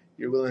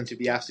willing to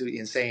be absolutely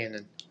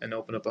insane and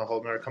open up a whole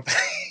other company.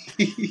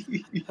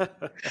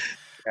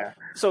 Yeah.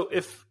 So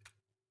if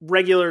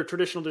regular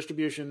traditional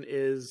distribution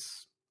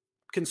is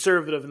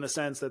conservative in the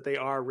sense that they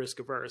are risk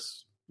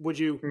averse, would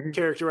you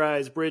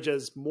characterize Bridge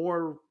as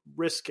more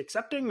risk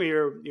accepting,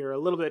 or you're a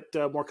little bit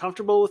more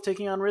comfortable with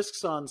taking on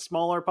risks on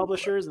smaller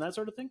publishers and that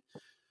sort of thing?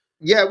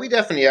 Yeah, we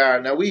definitely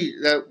are. Now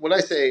when I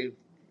say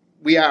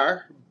we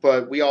are,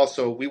 but we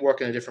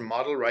work in a different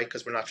model, right?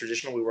 Because we're not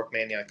traditional. We work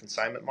mainly on a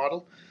consignment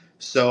model.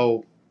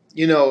 So,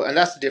 and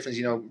that's the difference.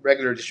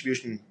 Regular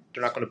distribution,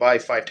 they're not going to buy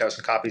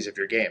 5,000 copies of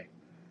your game.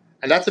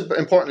 And that's an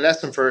important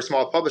lesson for a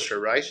small publisher,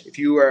 right? If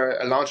you are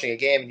launching a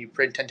game and you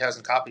print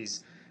 10,000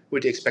 copies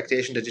with the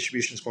expectation that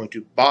distribution is going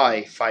to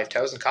buy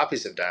 5,000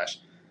 copies of that,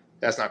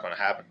 that's not going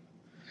to happen.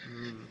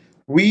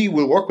 We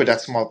will work with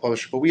that small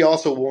publisher, but we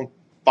also won't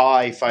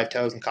buy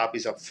 5,000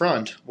 copies up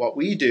front. What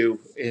we do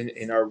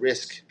in our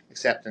risk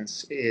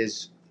acceptance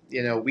is,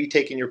 we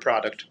take in your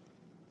product,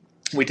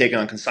 we take it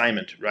on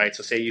consignment, right?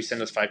 So say you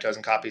send us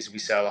 5,000 copies, we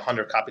sell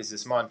 100 copies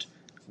this month,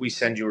 we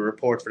send you a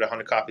report for the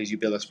 100 copies, you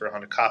bill us for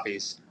 100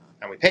 copies,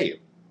 and we pay you,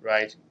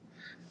 right?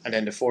 And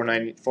then the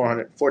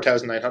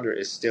 4,900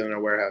 is still in our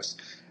warehouse.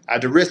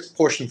 The risk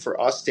portion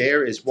for us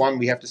there is, one,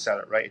 we have to sell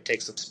it, right? It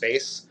takes up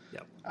space.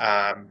 Yep.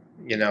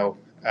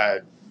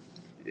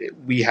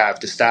 We have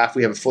the staff,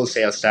 we have a full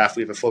sales staff,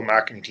 we have a full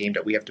marketing team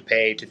that we have to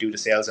pay to do the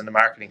sales and the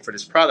marketing for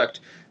this product,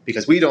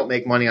 because we don't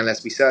make money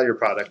unless we sell your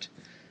product.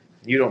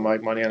 You don't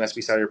make money unless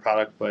we sell your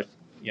product, but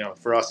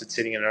for us, it's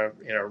sitting in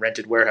a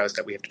rented warehouse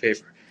that we have to pay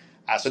for.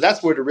 So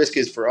that's where the risk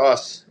is for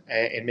us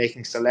in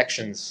making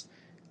selections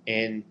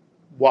in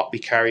what we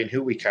carry and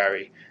who we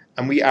carry.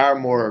 And we are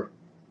more,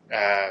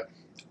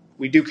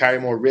 we do carry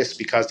more risk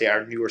because they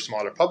are newer,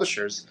 smaller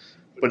publishers,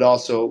 but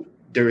also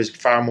there is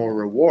far more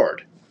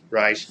reward,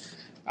 right?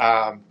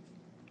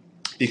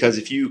 Because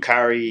if you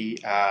carry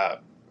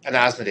an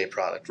Asmodee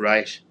product,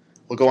 right?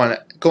 We'll go on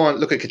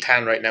look at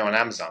Catan right now on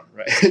Amazon,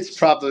 right? It's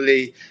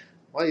probably,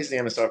 what is the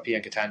MSRP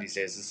on Catan these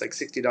days? It's like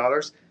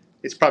 $60.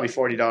 It's probably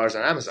 $40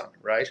 on Amazon,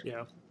 right?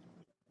 Yeah.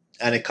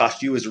 And it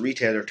costs you as a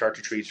retailer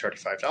 $33 to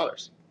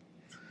 $35.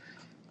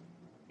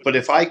 But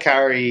if I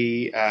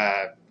carry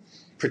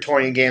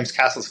Praetorian Games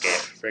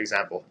Castlescape, for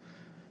example,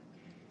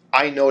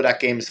 I know that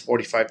game is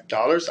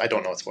 $45. I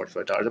don't know it's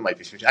 $45. It might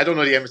be $50. I don't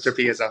know the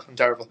MSRP is. I'm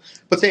terrible.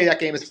 But say that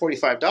game is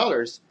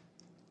 $45,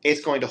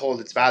 it's going to hold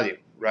its value,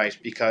 right?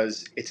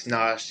 Because it's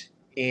not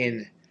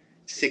in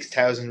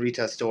 6,000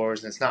 retail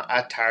stores, and it's not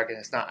at Target, and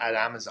it's not at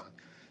Amazon.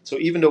 So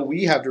even though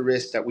we have the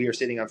risk that we are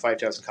sitting on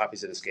 5,000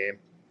 copies of this game,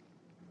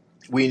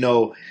 we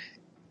know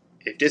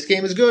if this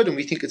game is good, and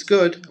we think it's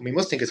good, and we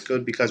must think it's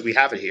good because we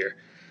have it here,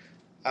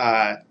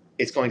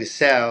 it's going to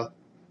sell,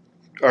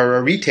 or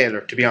a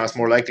retailer, to be honest,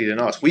 more likely than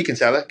us. We can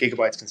sell it.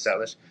 Giga-Bites can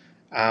sell it.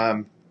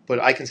 But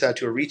I can sell it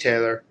to a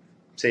retailer,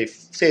 say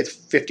it's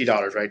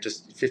 $50, right?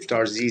 Just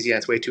 $50 is easy, and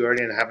it's way too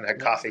early, and I haven't had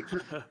coffee.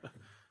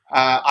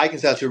 I can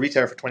sell it to a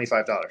retailer for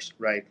 $25,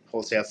 right?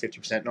 Wholesale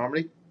 50%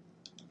 normally.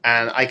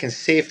 And I can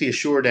safely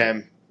assure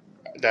them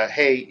that,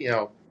 hey,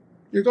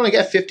 you're going to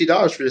get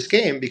 $50 for this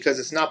game because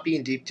it's not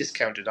being deep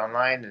discounted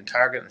online and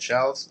Target and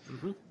shelves.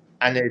 Mm-hmm.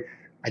 And it's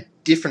a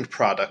different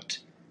product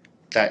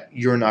that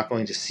you're not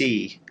going to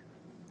see,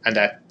 and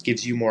that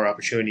gives you more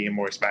opportunity and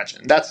more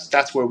expansion. And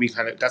that's where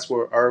that's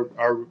where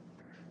our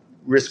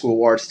risk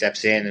reward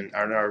steps in, and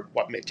our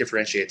what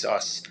differentiates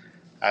us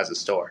as a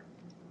store.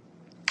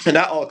 And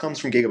that all comes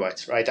from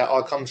Giga-Bites, right? That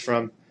all comes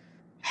from,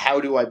 how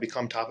do I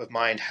become top of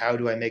mind? How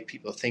do I make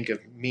people think of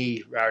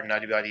me rather than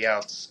anybody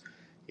else?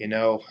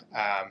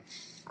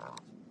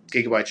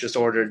 Giga-Bites just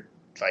ordered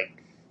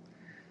like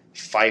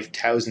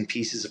 5,000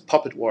 pieces of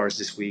Puppet Wars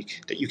this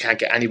week that you can't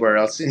get anywhere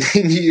else in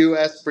the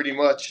US, pretty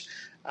much.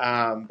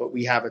 But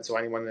we have it, so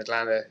anyone in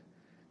Atlanta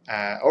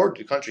or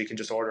the country can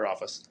just order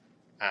off us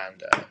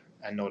and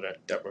know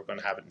that we're going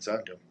to have it and sell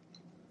it to them.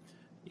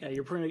 Yeah,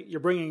 you're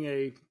bringing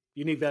a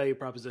unique value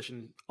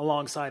proposition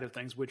alongside of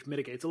things, which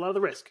mitigates a lot of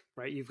the risk,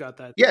 right? You've got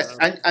that. Yes,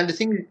 and the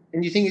thing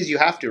is, you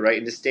have to, right?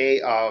 In the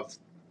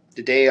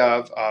day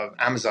of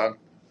Amazon,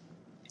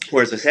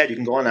 where, as I said, you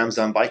can go on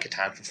Amazon, buy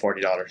Catan for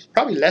 $40,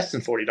 probably less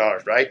than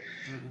 $40, right?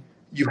 Mm-hmm.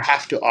 You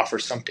have to offer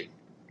something.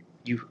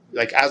 You,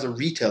 like, as a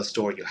retail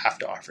store, you have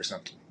to offer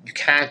something. You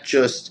can't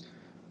just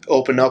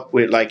open up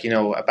with, like, a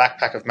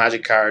backpack of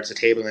magic cards, a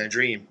table, and a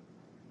dream,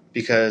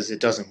 because it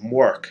doesn't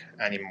work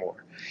anymore.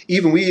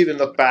 We even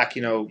look back,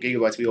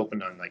 Giga-Bites, we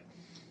opened on like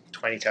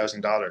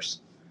 $20,000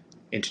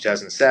 in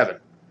 2007.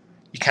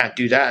 You can't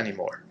do that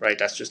anymore, right?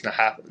 That's just not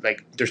happening.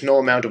 Like, there's no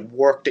amount of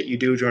work that you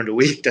do during the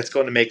week that's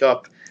going to make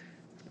up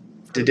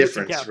the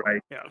difference,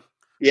 right?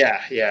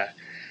 Yeah.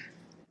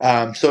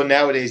 So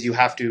nowadays you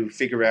have to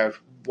figure out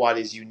what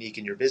is unique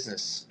in your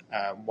business,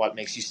 what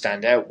makes you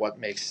stand out, what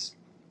makes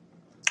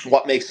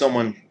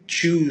someone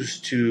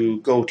choose to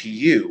go to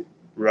you,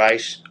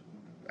 right?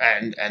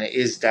 And it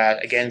is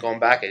that, again, going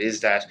back, it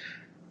is that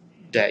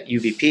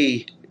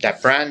UVP,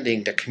 that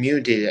branding, the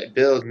community that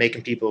build,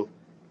 making people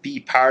be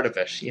part of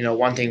it.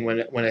 One thing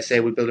when I say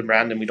we build a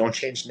brand and we don't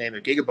change the name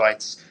of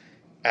Giga-Bites,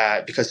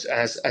 because,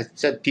 as I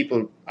said,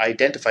 people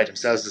identify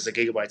themselves as a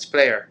Giga-Bites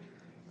player.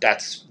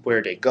 That's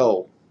where they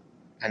go.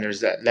 And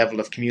there's that level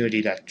of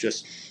community that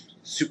just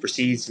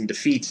supersedes and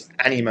defeats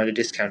any amount of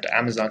discount that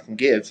Amazon can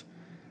give.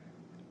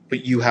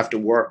 But you have to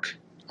work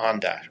on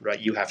that, right?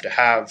 You have to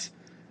have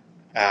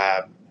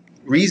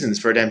reasons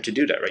for them to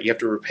do that, right? You have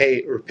to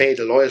repay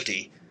the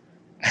loyalty.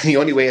 And the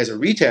only way as a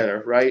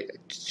retailer, right,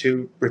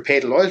 to repay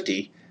the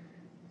loyalty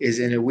is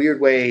in a weird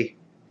way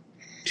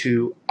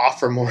to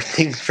offer more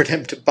things for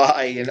them to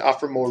buy and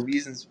offer more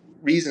reasons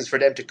for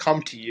them to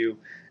come to you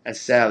and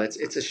sell.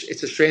 It's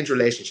a strange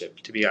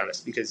relationship, to be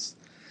honest, because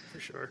for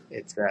sure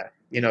it's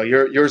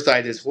your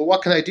side is, well,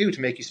 what can I do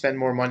to make you spend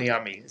more money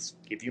on me? It's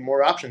give you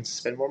more options to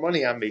spend more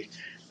money on me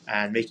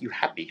and make you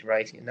happy,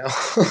 right?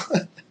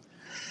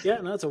 Yeah,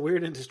 no, it's a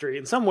weird industry.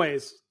 In some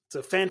ways, it's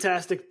a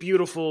fantastic,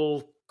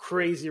 beautiful,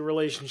 crazy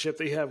relationship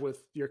that you have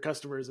with your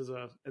customers as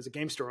a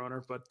game store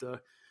owner. But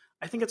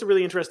I think it's a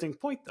really interesting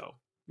point, though,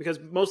 because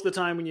most of the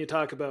time when you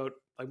talk about,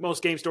 like,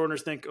 most game store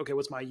owners think, okay,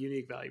 what's my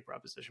unique value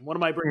proposition? What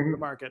am I bringing to the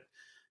market?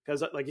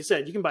 Because, like you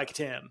said, you can buy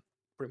Catan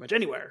pretty much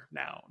anywhere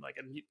now. Like,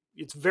 and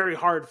it's very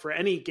hard for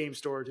any game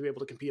store to be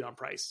able to compete on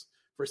price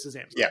versus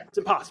Amazon. Yeah. It's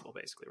impossible,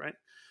 basically, right?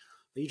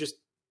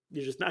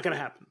 You're just not going to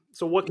happen.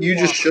 So what can You you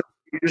just offer? should.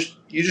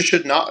 You just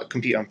should not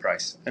compete on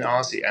price. And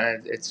honestly,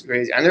 and it's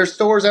crazy. And there's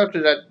stores out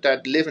there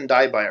that live and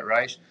die by it,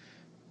 right?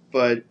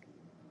 But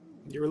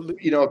You're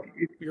you know,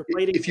 you're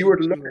fighting if a you were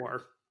to look losing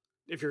war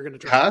if you're going to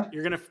try. huh?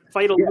 You're going to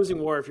fight a Yeah, losing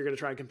war if you're going to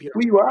try and compete.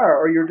 who you are,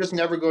 or you're just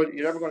never going.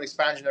 You're never going to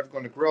expand. You're never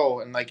going to grow.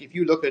 And like, if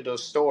you look at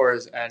those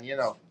stores, and you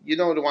know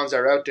the ones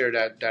that are out there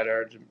that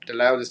are the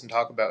loudest and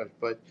talk about it,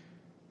 but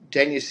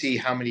then you see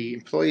how many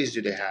employees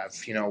do they have.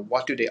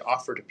 What do they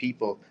offer to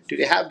people? Do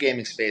they have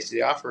gaming space? Do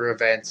they offer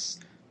events?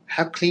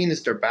 How clean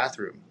is their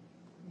bathroom?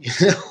 You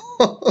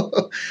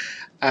know.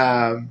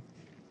 um,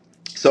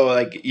 so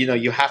like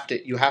you have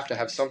to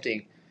have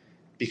something,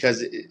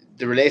 because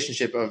the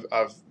relationship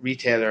of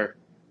retailer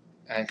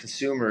and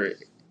consumer,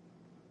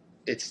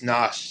 it's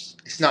not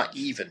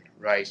even,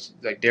 right?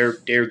 Like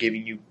they're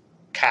giving you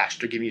cash,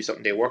 they're giving you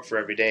something they work for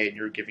every day, and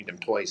you're giving them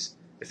toys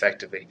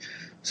effectively.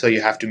 So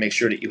you have to make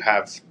sure that you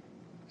have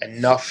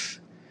enough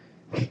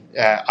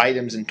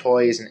items and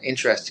toys and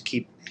interest to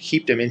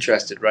keep them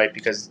interested, right?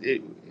 Because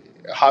a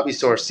hobby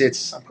store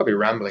sits. I'm probably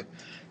rambling.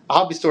 A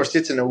hobby store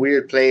sits in a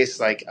weird place,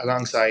 like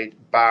alongside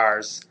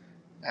bars,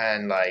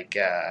 and like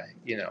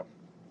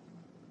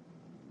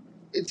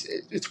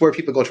it's where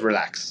people go to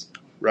relax,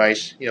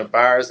 right?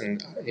 Bars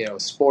and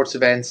sports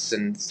events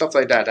and stuff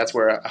like that. That's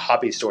where a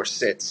hobby store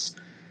sits,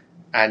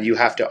 and you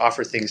have to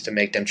offer things to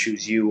make them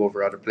choose you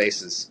over other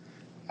places.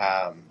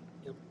 Um,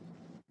 Yep.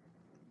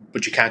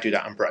 but you can't do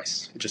that on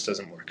price. It just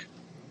doesn't work.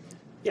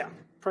 Yeah,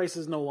 price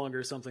is no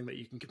longer something that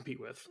you can compete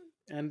with.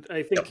 And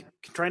I think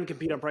Yep. trying to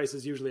compete on price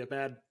is usually a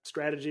bad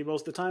strategy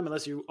most of the time,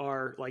 unless you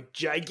are like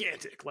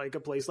gigantic, like a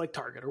place like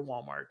Target or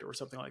Walmart or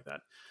something like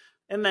that.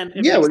 And then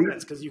it Yeah, makes well,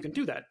 sense because you can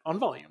do that on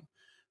volume.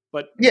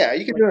 But yeah,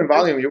 you can like, do it in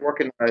volume. You're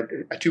working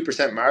a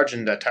 2%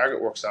 margin that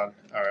Target works on.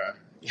 Or,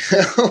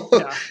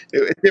 yeah,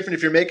 it's different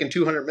if you're making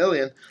 200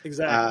 million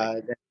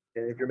exactly.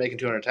 than if you're making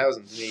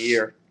 200,000 in a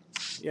year.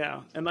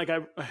 Yeah, and like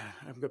I'm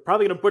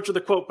probably going to butcher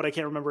the quote, but I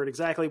can't remember it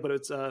exactly. But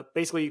it's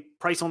basically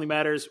price only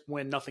matters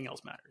when nothing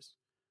else matters.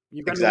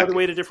 You've got no other Exactly.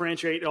 way to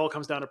differentiate. It all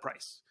comes down to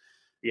price.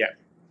 Yeah.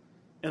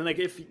 And like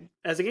if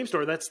as a game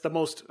store, that's the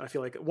most I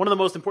feel like one of the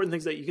most important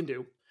things that you can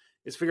do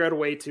is figure out a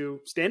way to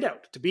stand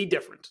out, to be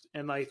different.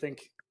 And I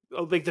think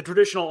like the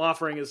traditional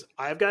offering is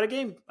I've got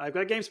game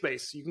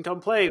space. You can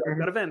come play. I've Mhm.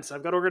 got events.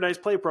 I've got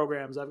organized play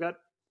programs. I've got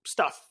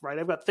stuff, right?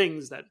 I've got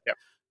things that Yeah.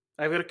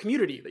 I've got a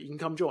community that you can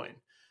come join.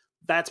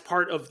 That's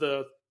part of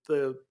the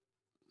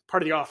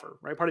part of the offer,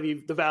 right? Part of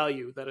the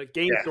value that a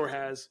game Yeah. store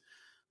has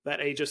that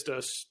just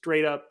a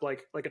straight up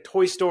like a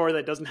toy store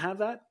that doesn't have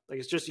that. Like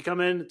it's just you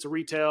come in, it's a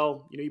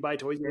retail, you buy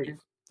toys, you Mhm. leave.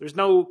 There's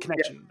no Yeah.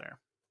 connection there.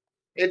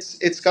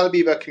 It's got to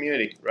be about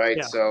community, right?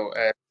 Yeah, So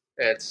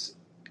it's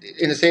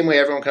in the same way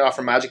everyone can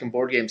offer Magic and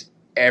board games.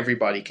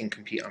 Everybody can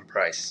compete on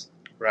price,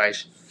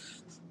 right?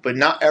 But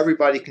not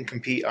everybody can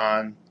compete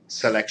on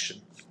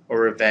selection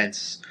or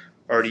events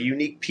or the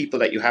unique people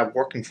that you have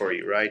working for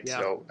you, right? yeah,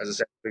 So, as I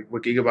said,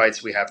 with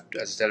Giga-Bites, we have,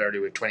 as I said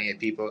earlier, we have 28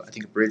 people. I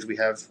think at Bridge we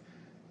have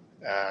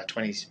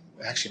 20,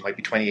 actually, it might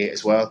be 28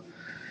 as well.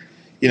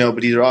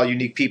 But these are all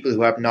unique people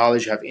who have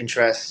knowledge, have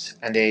interest,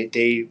 and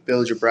they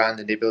build your brand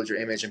and they build your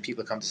image, and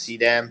people come to see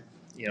them.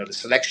 The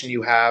selection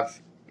you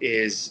have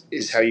is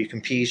how you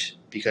compete,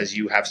 because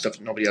you have stuff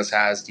that nobody else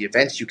has. The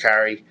events you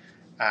carry,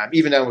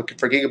 even now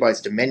for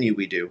Gigabytes, the menu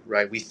we do,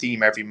 right? We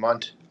theme every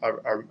month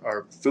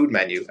our food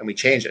menu, and we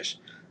change it.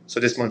 So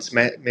this month's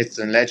Myths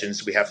and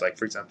Legends, we have, like,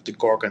 for example, the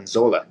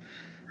Gorgonzola.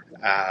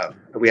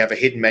 We have a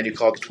hidden menu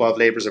called the 12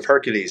 Labors of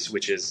Hercules,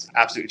 which is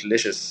absolutely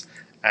delicious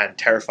and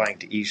terrifying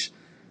to eat.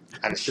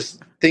 And it's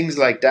just things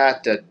like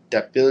that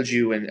build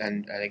you,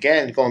 and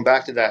again, going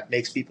back to that,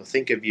 makes people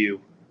think of you,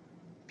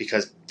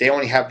 because they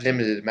only have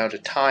limited amount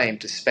of time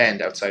to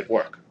spend outside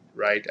work,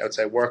 right?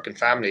 Outside work and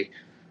family,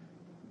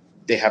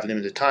 they have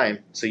limited time.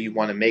 So you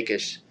want to make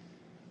it,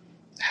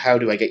 how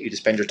do I get you to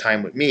spend your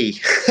time with me?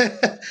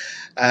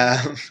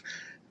 um,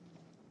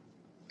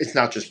 it's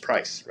not just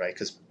price, right?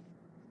 Because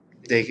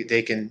they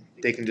can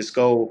just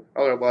go,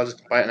 oh, well, I'll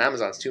just buy it on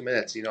Amazon. It's 2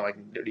 minutes. I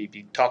can literally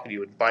be talking to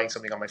you and buying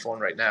something on my phone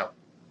right now.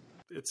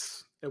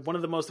 it's one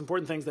of the most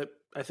important things that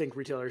I think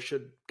retailers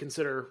should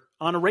consider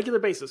on a regular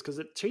basis because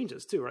it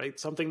changes too, right?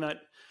 Something that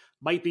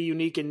might be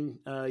unique and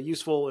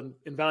useful and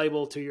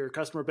valuable to your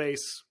customer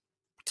base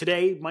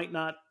today might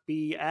not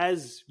be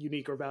as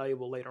unique or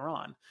valuable later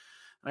on.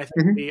 And I think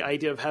Mm-hmm. the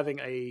idea of having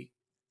a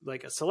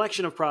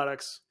selection of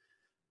products,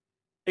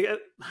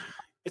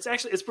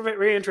 it's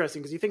very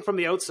interesting because you think from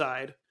the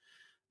outside,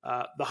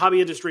 the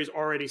hobby industry is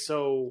already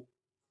so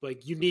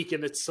like unique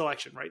in its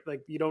selection, right?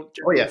 Like you don't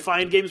Oh yeah.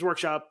 find Games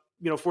Workshop,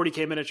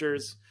 40K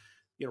miniatures,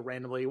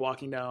 randomly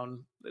walking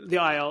down the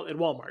aisle at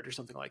Walmart or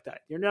something like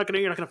that. You're not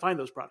gonna find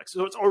those products.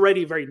 So it's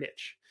already very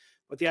niche.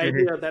 But the Mm-hmm.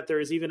 idea that there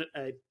is even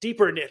a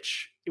deeper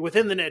niche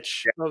within the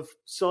niche Yeah. of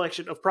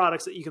selection of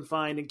products that you can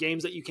find and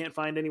games that you can't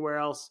find anywhere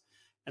else,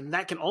 and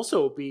that can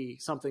also be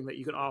something that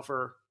you can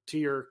offer to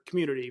your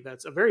community.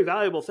 That's a very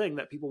valuable thing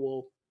that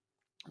people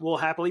will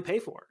happily pay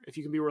for if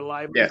you can be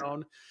reliably Yeah.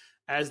 known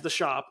as the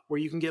shop where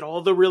you can get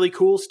all the really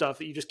cool stuff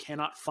that you just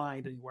cannot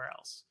find anywhere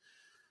else.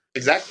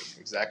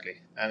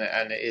 Exactly,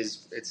 and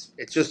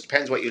it just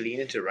depends what you lean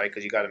into, right?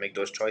 Because you got to make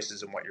those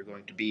choices and what you're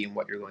going to be and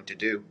what you're going to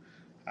do.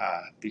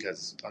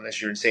 Because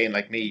unless you're insane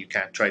like me, you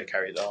can't try to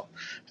carry it all.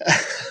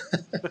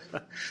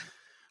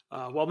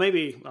 Well,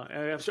 maybe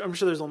I'm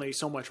sure there's only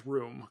so much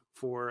room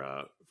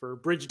for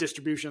bridge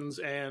distributions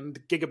and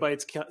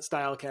Giga-Bites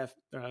style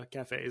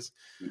cafes,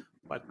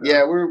 but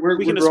Yeah, we we're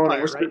can growing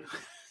and aspire, right?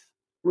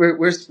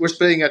 we're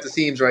splitting at the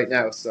seams right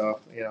now. So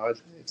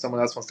if someone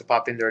else wants to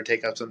pop in there and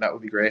take up some, that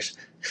would be great.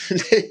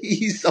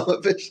 Ease some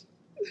of it.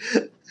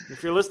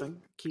 If you're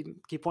listening,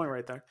 key point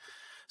right there.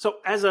 So,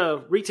 as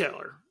a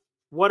retailer,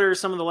 what are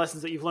some of the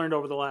lessons that you've learned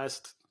over the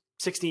last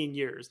 16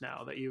 years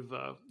now that you've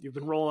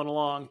been rolling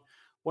along?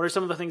 What are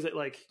some of the things that,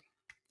 like,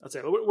 let's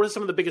say, what are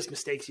some of the biggest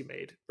mistakes you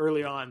made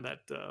early on that?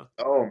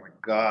 Oh my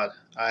God,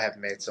 I have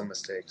made some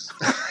mistakes.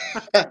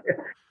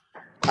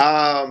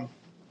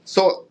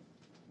 So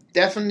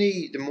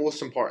definitely the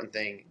most important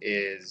thing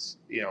is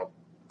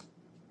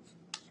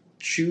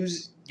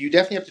choose. You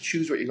definitely have to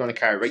choose what you're going to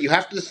carry, right? You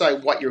have to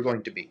decide what you're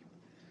going to be.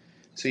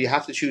 So you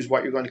have to choose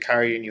what you're going to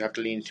carry, and you have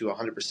to lean into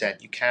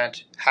 100%. You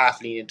can't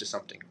half lean into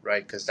something,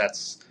 right? Because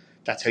that's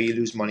how you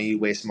lose money, you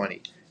waste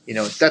money.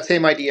 It's that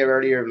same idea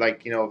earlier,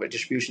 like if a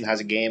distribution has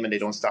a game and they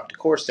don't stock the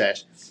core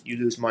set, you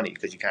lose money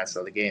because you can't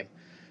sell the game.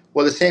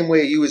 Well, the same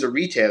way you as a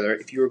retailer,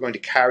 if you are going to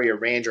carry a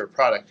range or a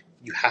product,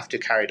 you have to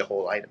carry the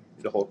whole item,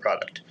 the whole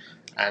product.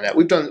 And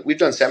we've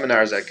done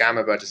seminars at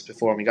Gamma about this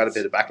before, and we got a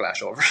bit of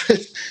backlash over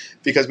it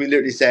because we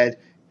literally said,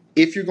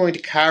 if you're going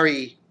to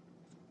carry,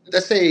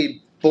 let's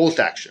say, Bolt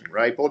Action,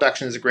 right? Bolt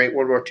Action is a great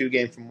World War II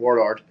game from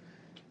Warlord.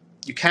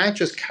 You can't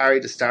just carry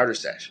the starter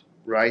set,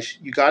 right?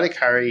 You got to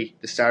carry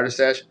the starter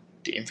set,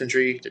 the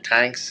infantry, the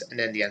tanks, and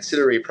then the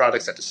ancillary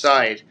products at the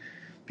side,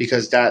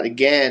 because that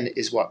again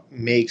is what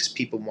makes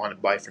people want to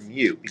buy from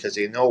you, because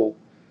they know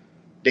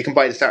they can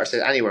buy the starter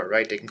set anywhere,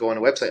 right? They can go on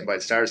a website and buy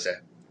the starter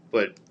set,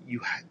 but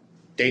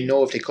they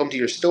know if they come to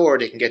your store,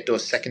 they can get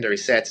those secondary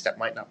sets that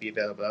might not be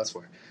available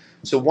elsewhere.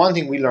 So one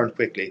thing we learned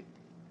quickly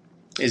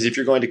is if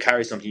you're going to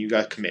carry something, you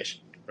got to commit,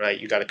 right?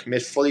 You got to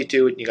commit fully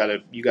to it. You got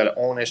to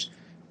own it,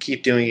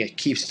 keep doing it,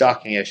 keep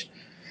stocking it,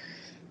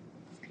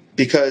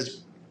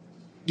 because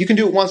you can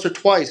do it once or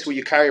twice where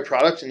you carry a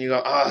product and you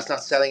go, it's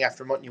not selling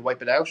after a month, and you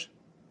wipe it out.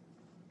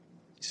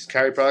 Just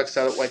carry a product,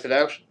 sell it, wipe it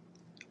out.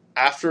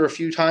 After a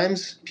few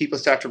times, people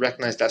start to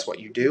recognize that's what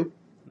you do.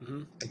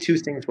 Mm-hmm. And two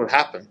things will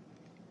happen.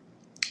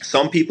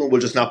 Some people will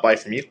just not buy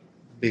from you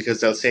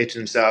because they'll say to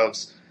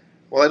themselves,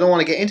 well, I don't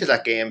want to get into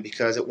that game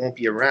because it won't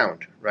be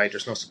around, right?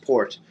 There's no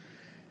support.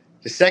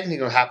 The second thing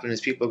that will happen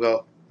is people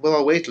go, well,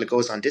 I'll wait till it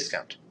goes on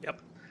discount. Yep.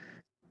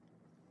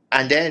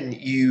 And then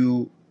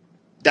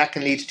that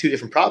can lead to two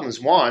different problems.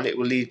 One, it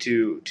will lead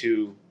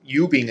to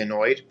you being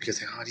annoyed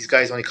because these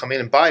guys only come in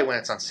and buy when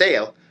it's on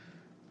sale.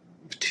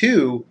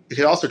 Two, it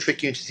could also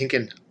trick you into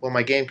thinking, well,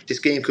 this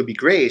game could be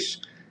great.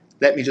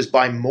 Let me just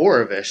buy more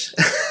of it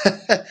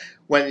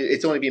when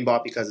it's only being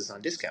bought because it's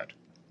on discount.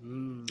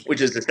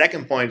 Which is the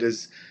second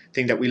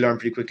thing that we learned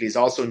pretty quickly, is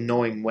also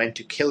knowing when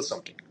to kill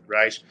something,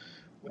 right?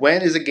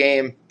 When is a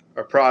game,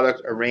 a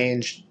product, a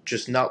range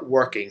just not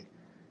working,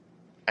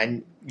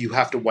 and you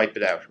have to wipe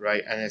it out,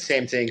 right? And the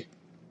same thing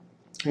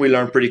we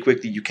learned pretty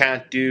quickly. You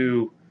can't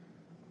do,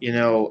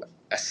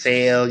 a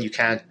sale. You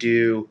can't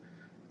do,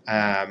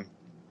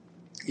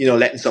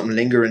 letting something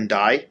linger and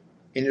die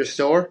in your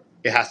store.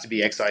 It has to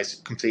be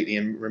excised completely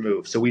and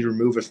removed. So we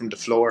remove it from the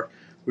floor,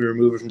 we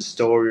remove it from the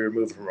store, we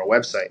remove it from our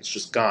website. It's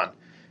just gone.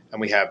 And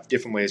we have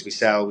different ways we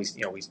sell. We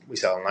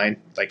sell online.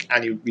 Like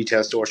any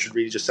retail store should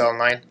really just sell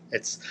online.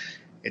 It's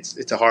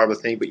a horrible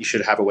thing, but you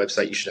should have a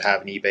website. You should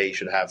have an eBay. You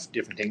should have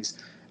different things,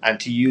 and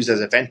to use as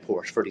event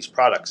port for these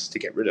products to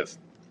get rid of.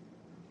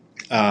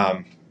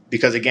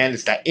 Because again,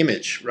 it's that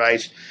image,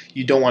 right?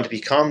 You don't want to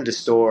become the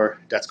store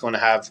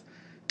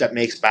that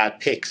makes bad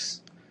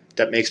picks,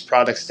 that makes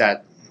products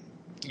that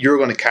you're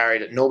going to carry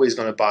that nobody's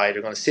going to buy.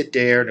 They're going to sit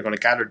there, they're going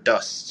to gather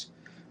dust,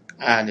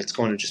 and it's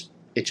going to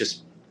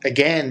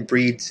again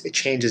it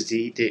changes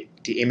the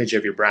image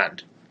of your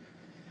brand.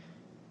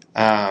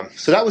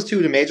 So that was two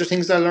of the major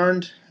things I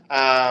learned.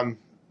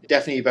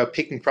 Definitely about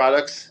picking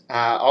products.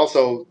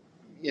 Also,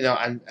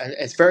 and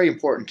it's very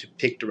important to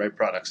pick the right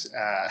products.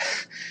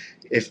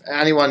 If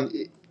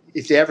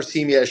they ever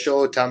see me at a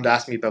show, tell them to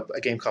ask me about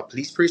a game called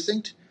Police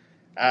Precinct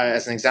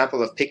as an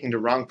example of picking the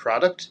wrong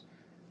product.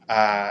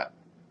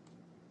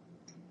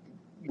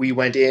 We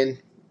went in,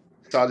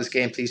 saw this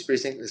game, Police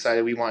Precinct,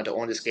 decided we wanted to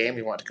own this game,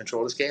 we wanted to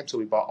control this game, so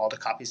we bought all the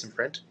copies in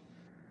print,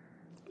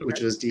 which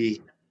was the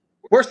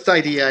worst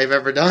idea I've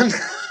ever done.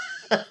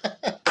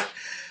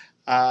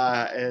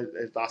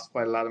 It lost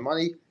quite a lot of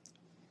money,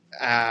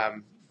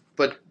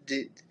 but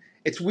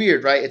it's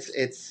weird, right?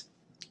 It's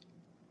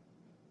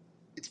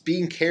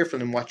being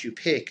careful in what you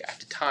pick at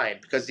the time,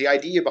 because the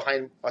idea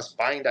behind us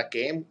buying that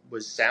game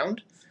was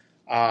sound,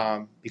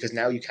 because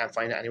now you can't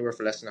find it anywhere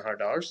for less than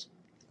 $100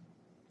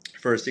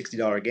 for a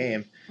 $60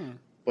 game.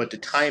 But the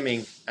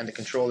timing and the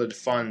control of the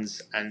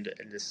funds and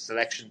the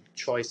selection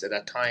choice at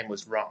that time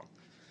was wrong.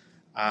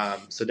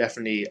 So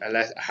definitely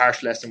a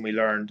harsh lesson we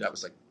learned, that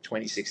was like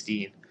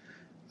 2016,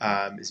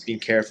 is being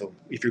careful.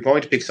 If you're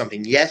going to pick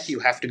something, yes, you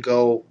have to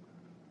go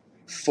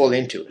full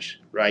into it,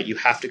 right? You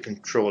have to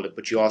control it,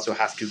 but you also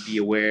have to be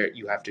aware.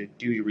 You have to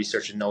do your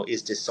research and know,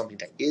 is this something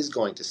that is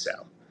going to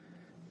sell?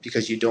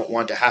 Because you don't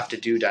want to have to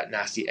do that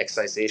nasty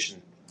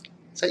excitation.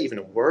 Is that even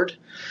a word?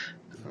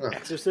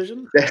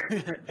 Exorcism?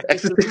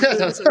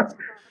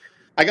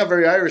 I got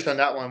very Irish on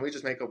that one. We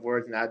just make up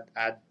words and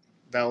add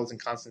vowels and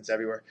consonants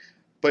everywhere.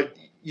 But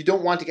you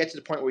don't want to get to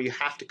the point where you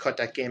have to cut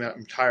that game out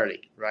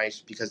entirely, right?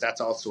 Because that's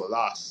also a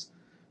loss.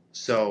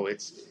 So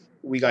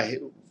we got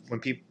hit when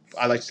people.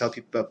 I like to tell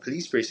people about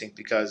police precinct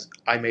because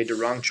I made the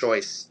wrong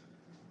choice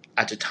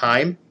at the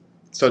time.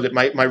 So that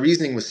my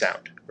reasoning was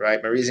sound,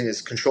 right? My reasoning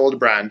is control the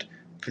brand,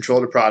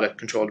 control the product,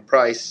 control the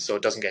price, so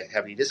it doesn't get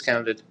heavily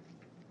discounted.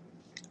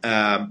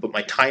 But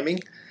my timing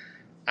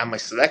and my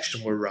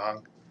selection were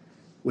wrong,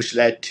 which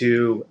led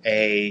to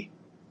a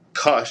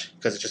cut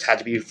because it just had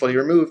to be fully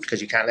removed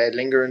because you can't let it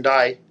linger and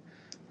die.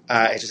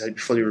 It just had to be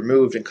fully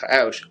removed and cut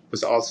out,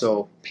 was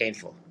also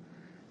painful.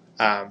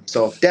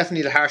 So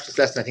definitely the harshest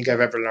lesson I think I've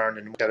ever learned,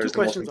 and that is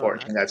the most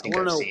important thing I think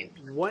I've seen.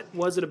 What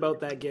was it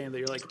about that game that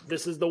you're like,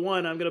 this is the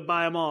one, I'm going to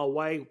buy them all?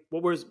 Why?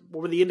 What were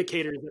the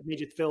indicators that made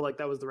you feel like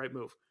that was the right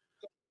move?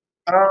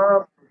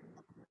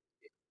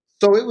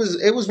 So it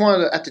was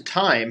one of at the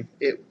time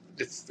it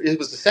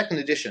was the second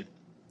edition.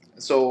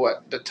 So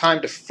at the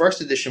time, the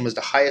first edition was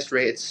the highest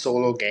rated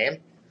solo game.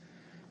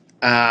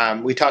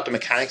 We thought the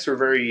mechanics were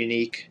very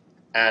unique.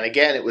 And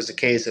again, it was a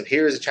case of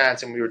here's a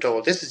chance, and we were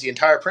told this is the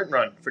entire print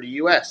run for the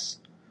US.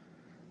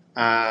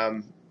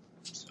 So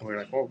we were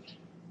like, well,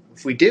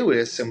 if we do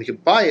this and we can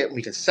buy it, and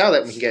we can sell it,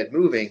 and we can get it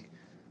moving,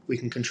 we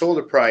can control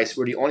the price.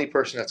 We're the only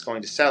person that's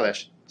going to sell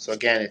it. So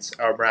again, it's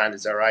our brand,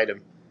 it's our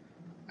item,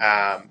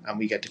 and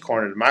we get to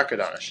corner the market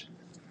on it.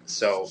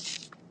 So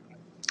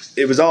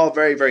it was all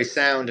very, very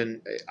sound,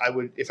 and I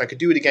would, if I could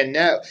do it again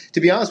now.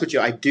 To be honest with you,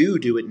 I do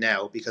it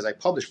now because I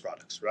publish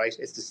products. Right?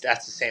 That's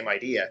the same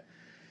idea.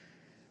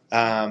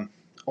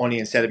 Only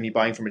instead of me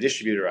buying from a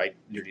distributor, I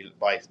literally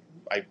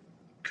I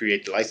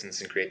create the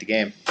license and create the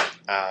game.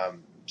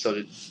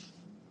 So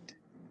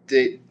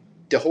the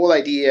whole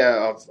idea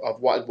of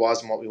what it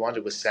was and what we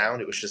wanted was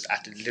sound. It was just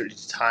at literally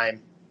the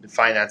time, the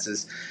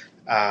finances.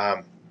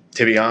 To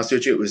be honest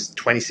with you, it was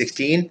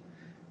 2016.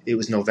 It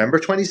was November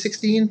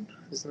 2016.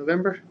 Is it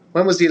November?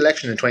 When was the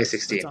election in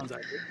 2016? That sounds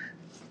accurate.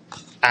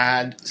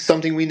 And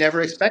something we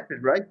never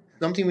expected, right?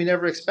 Something we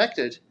never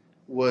expected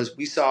was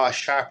we saw a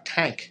sharp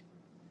tank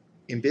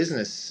in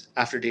business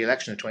after the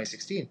election of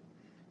 2016.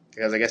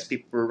 Because I guess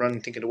people were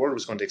running thinking the world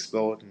was going to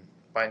explode and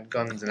buying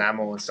guns and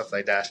ammo and stuff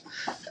like that.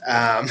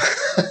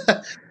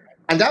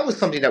 And that was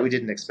something that we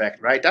didn't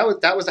expect, right?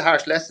 That was a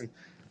harsh lesson,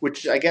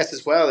 which I guess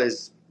as well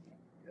is,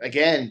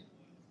 again,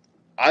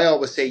 I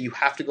always say you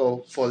have to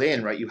go full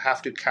in, right? You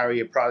have to carry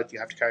a product, you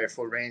have to carry a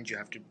full range, you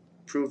have to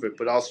prove it,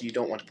 but also you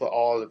don't want to put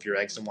all of your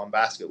eggs in one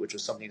basket, which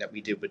was something that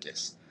we did with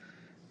this,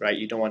 right?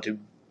 You don't want to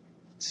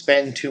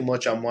spend too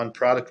much on one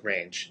product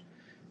range.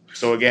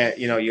 So again,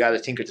 you got to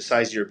think of the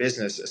size of your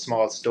business. A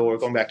small store,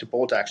 going back to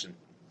Bolt Action,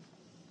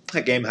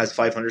 that game has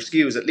 500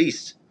 SKUs at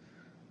least.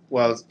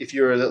 Well, if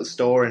you're a little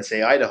store in,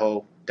 say,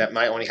 Idaho, that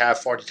might only have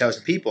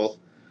 40,000 people,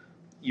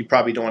 you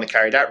probably don't want to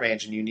carry that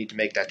range, and you need to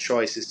make that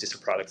choice. Is this a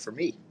product for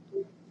me?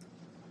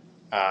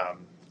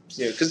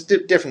 Because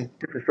different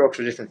strokes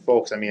for different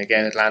folks. I mean,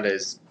 again, Atlanta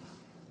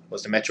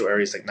was the metro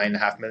area is like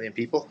 9.5 million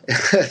people.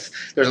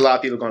 There's a lot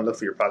of people going to look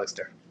for your products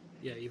there.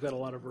 Yeah, you've got a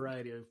lot of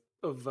variety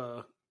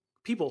of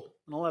people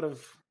and a lot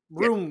of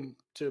room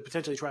to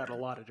potentially try out a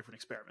lot of different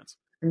experiments.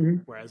 Mm-hmm.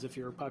 Whereas if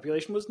your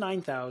population was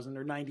 9,000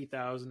 or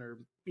 90,000 or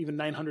even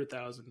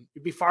 900,000,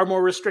 you'd be far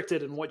more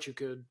restricted in what you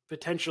could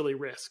potentially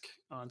risk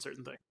on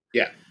certain things.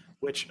 Yeah.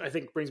 Which I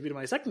think brings me to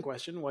my second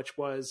question, which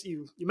was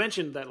you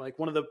mentioned that like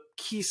one of the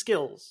key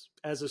skills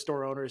as a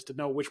store owner is to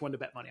know which one to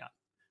bet money on,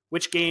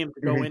 which game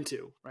to go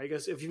into, right?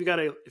 Because if you got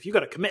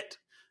to commit,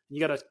 if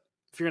you're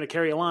going to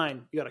carry a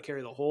line, you got to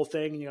carry the whole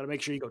thing, and you got to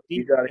make sure you go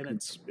deep,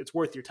 and it's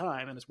worth your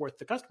time and it's worth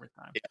the customer's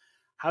time. Yeah.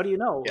 How do you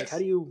know? Yes.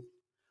 Like,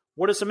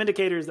 what are some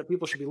indicators that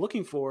people should be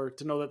looking for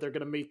to know that they're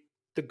going to make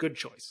the good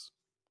choice?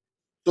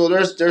 So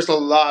there's a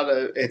lot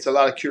of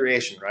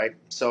curation, right?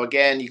 So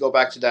again, you go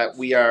back to that.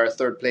 We are a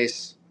third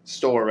place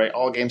store, right?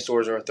 All game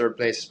stores are a third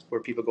place where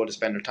people go to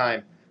spend their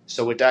time.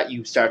 So with that,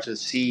 you start to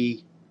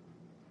see,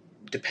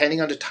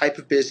 depending on the type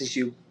of business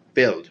you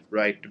build,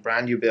 right? The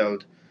brand you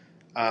build,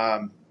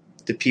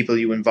 the people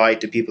you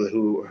invite, the people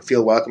who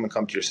feel welcome and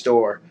come to your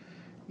store,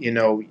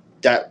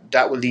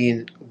 that will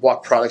lean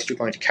what products you're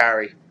going to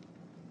carry.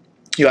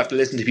 You have to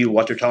listen to people,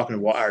 what they're talking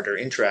about, what are their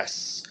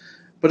interests.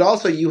 But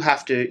also you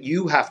have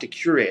to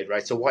curate,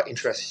 right? So what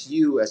interests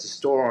you as a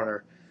store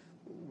owner?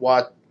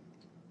 What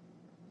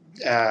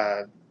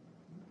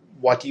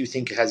do you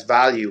think has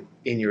value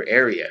in your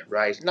area,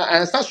 right?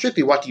 And it's not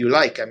strictly what do you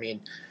like. I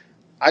mean,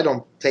 I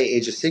don't play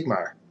Age of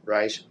Sigmar,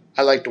 right?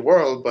 I like the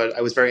world, but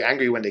I was very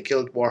angry when they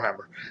killed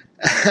Warhammer.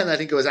 And I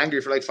think I was angry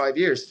for like 5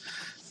 years.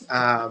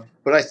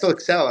 But I still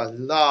excel a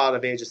lot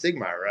of Age of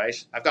Sigmar, right?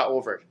 I've got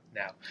over it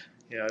now.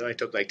 It only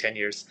took like 10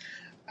 years.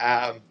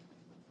 Um,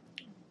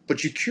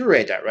 but you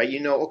curate that, right?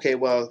 Okay,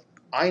 well,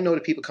 I know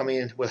the people coming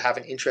in will have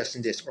an interest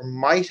in this or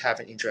might have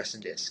an interest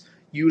in this.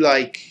 You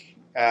like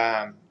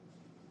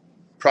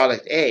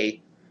product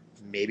A,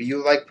 maybe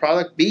you like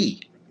product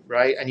B,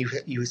 right? And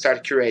you start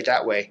to curate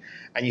that way.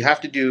 And you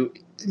have to do,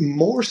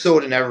 more so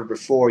than ever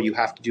before, you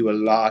have to do a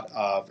lot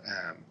of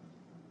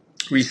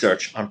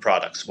research on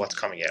products, what's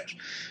coming out.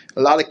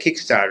 A lot of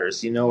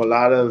Kickstarters, a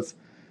lot of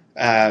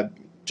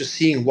just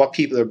seeing what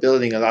people are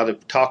building, a lot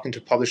of talking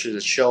to publishers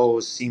at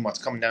shows, seeing what's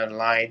coming down the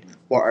line,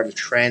 what are the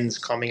trends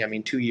coming. I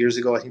mean, 2 years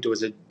ago, I think there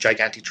was a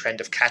gigantic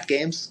trend of cat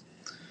games.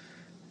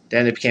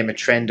 Then it became a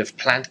trend of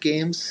plant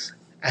games.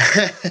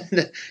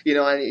 And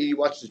you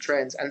watch the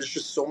trends, and there's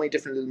just so many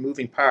different little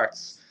moving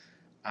parts.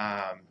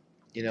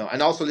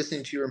 And also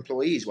listening to your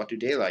employees, what do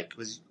they like?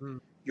 Because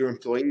your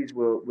employees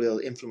will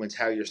influence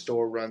how your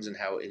store runs and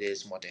how it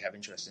is and what they have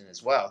interest in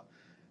as well.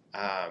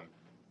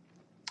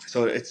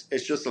 So it's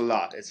just a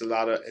lot. It's a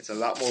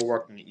lot more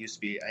work than it used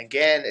to be.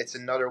 Again, it's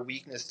another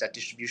weakness that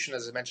distribution,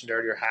 as I mentioned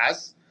earlier,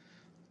 has.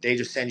 They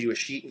just send you a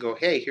sheet and go,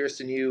 "Hey, here's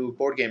the new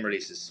board game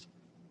releases.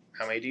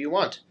 How many do you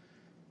want?"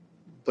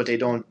 But they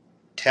don't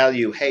tell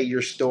you, "Hey,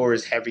 your store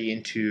is heavy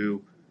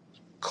into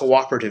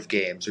cooperative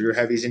games, or your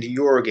heavy into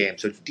Euro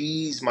games. So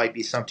these might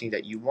be something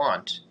that you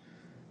want,"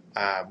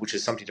 which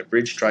is something that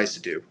Bridge tries to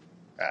do.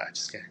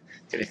 Just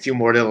get a few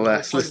more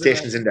little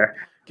solicitations in there.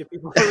 Give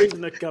people a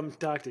reason to come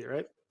talk to you,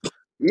 right?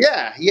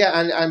 Yeah,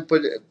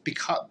 but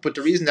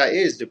the reason that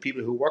is the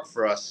people who work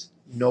for us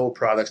know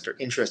products, they're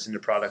interested in the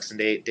products, and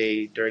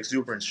their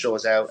exuberance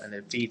shows out and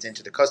it feeds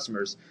into the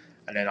customers,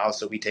 and then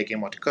also we take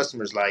in what the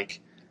customers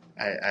like,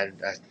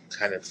 and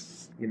kind of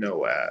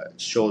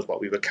shows what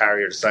we will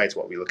carry or decides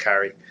what we will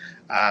carry.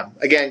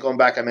 Again, going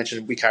back, I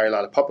mentioned we carry a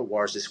lot of Puppet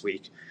Wars this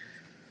week.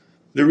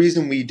 The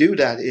reason we do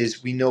that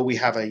is we know we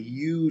have a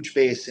huge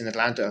base in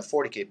Atlanta of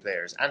 40K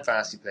players and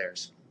fantasy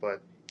players, but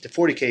the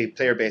 40K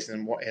player base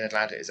in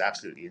Atlanta is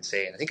absolutely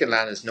insane. I think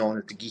Atlanta is known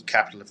as the geek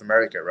capital of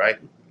America, right?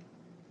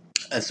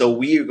 And so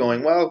we are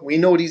going, well, we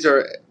know these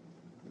are,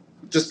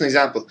 just an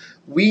example,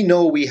 we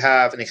know we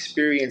have an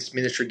experienced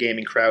miniature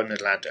gaming crowd in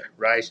Atlanta,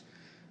 right?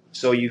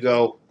 So you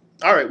go,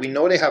 all right, we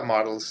know they have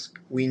models.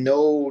 We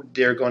know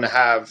they're going to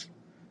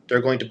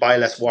buy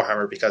less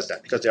Warhammer because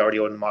they already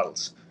own the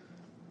models.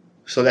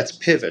 So let's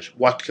pivot.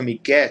 What can we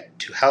get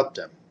to help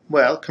them?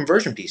 Well,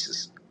 conversion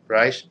pieces,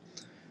 right?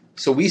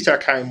 So we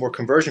start carrying more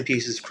conversion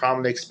pieces,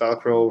 Cromlech,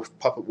 Spellcrow,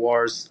 Puppet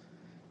Wars,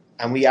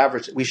 and we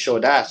show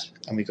that,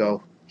 and we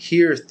go,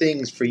 here are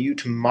things for you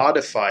to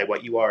modify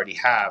what you already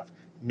have,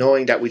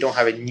 knowing that we don't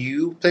have a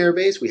new player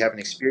base, we have an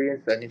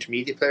experienced and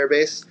intermediate player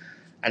base,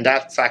 and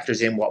that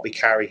factors in what we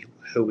carry,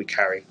 who we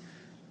carry.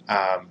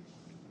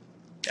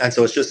 And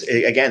so it's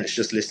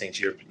just listening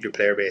to your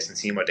player base and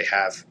seeing what they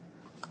have.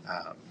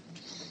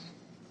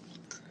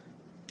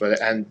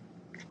 And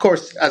of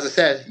course, as I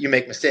said, you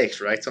make mistakes,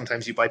 right?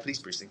 Sometimes you buy Police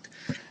Precinct.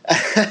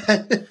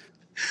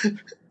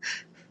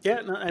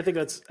 Yeah, no, I think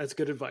that's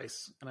good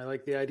advice, and I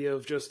like the idea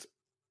of just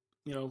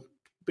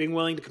being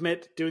willing to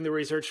commit, doing the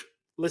research,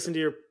 listen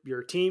to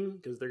your team,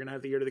 because they're going to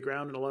have the ear to the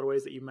ground in a lot of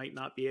ways that you might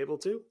not be able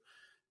to.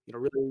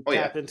 Really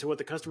tap into what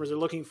the customers are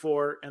looking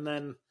for, and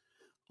then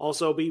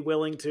also be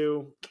willing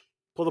to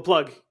pull the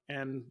plug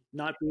and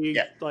not be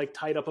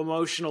tied up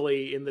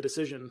emotionally in the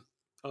decision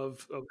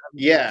of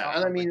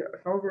and I mean,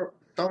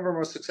 some of our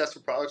most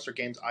successful products are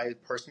games I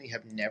personally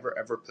have never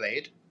ever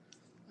played,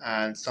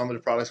 and some of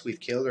the products we've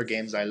killed are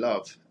games I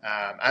love,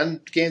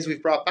 and games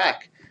we've brought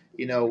back.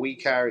 We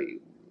carry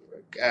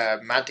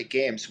Mantic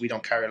Games. We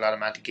don't carry a lot of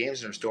Mantic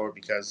Games in our store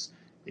because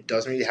it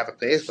doesn't really have a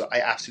place, but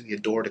I absolutely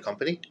adore the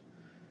company.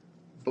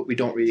 But we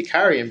don't really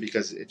carry them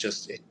because it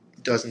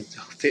doesn't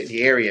fit in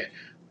the area.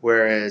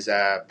 Whereas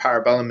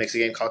Parabellum makes a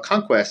game called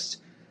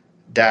Conquest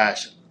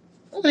that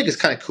I think is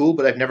kind of cool,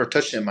 but I've never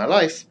touched it in my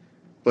life.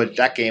 But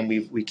that game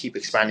we keep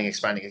expanding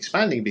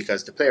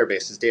because the player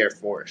base is there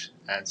for it.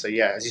 And so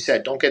as you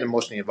said, don't get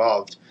emotionally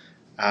involved.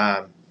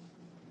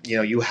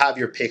 You have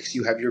your picks,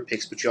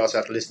 but you also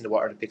have to listen to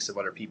what are the picks of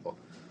other people.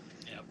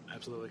 Yeah,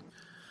 absolutely.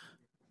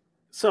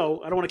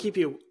 So I don't want to keep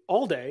you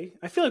all day.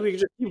 I feel like we could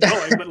just keep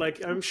going,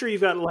 but I'm sure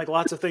you've got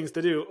lots of things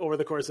to do over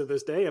the course of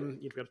this day,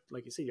 and you've got,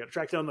 like you see, you got to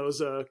track down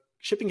those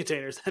shipping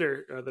containers that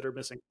are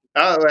missing.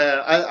 Oh,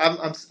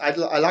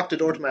 I locked the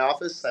door to my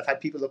office. I've had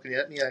people looking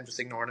at me, and I'm just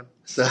ignoring them.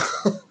 So,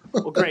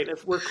 well, great.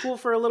 If we're cool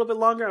for a little bit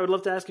longer, I would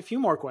love to ask a few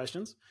more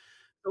questions.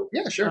 So,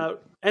 yeah, sure.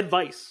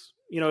 Advice.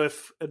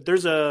 If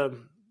there's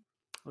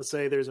let's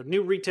say there's a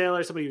new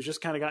retailer, somebody who's just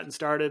kind of gotten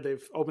started,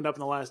 they've opened up in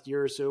the last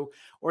year or so,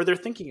 or they're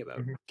thinking about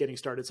getting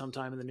started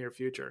sometime in the near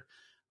future.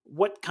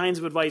 What kinds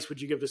of advice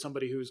would you give to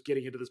somebody who's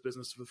getting into this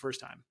business for the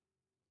first time?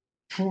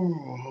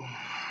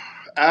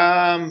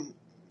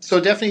 So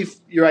definitely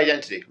your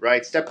identity,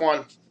 right? Step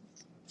one,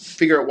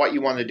 figure out what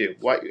you want to do.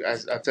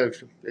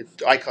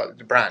 I call it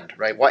the brand,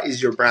 right? What is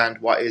your brand?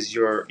 What is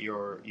your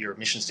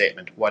mission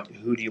statement?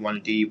 Who do you want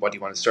to be? What do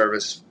you want to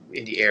service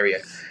in the area?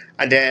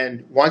 And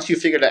then once you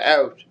figure that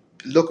out,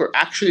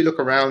 actually look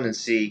around and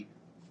see,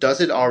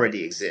 does it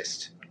already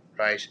exist,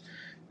 right?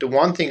 The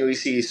one thing we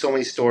see is so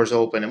many stores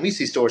open, and we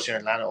see stores here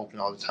in Atlanta open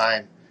all the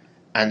time,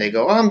 and they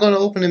go, oh, I'm going to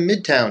open in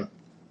Midtown.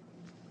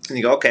 And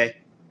you go, okay,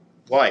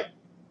 why?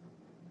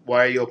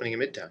 Why are you opening in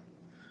Midtown?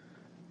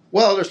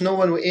 Well, there's no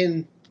one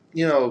within,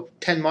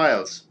 10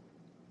 miles.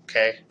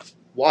 Okay,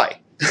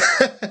 why?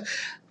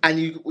 And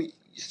you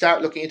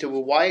start looking into,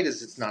 well, why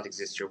does it not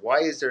exist here? Why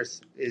is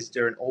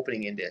there an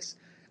opening in this?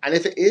 And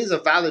if it is a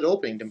valid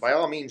opening, then by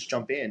all means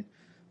jump in,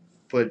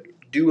 but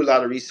do a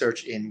lot of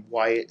research in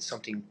why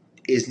something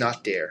is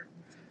not there.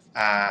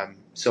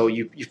 So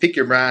you pick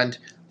your brand.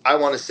 I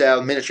want to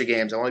sell miniature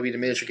games. I want to be the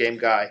miniature game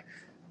guy.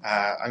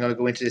 I'm going to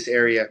go into this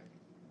area.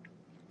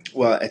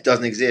 Well, it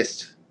doesn't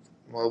exist.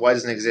 Well, why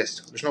doesn't it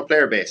exist? There's no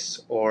player base,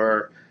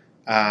 or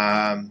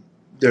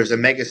there's a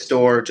mega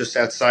store just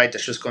outside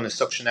that's just going to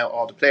suction out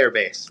all the player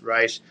base,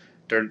 right?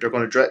 They're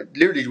going to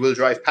literally will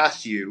drive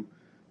past you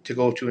to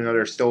go to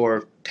another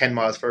store 10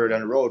 miles further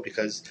down the road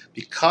because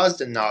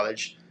the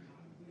knowledge,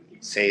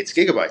 say it's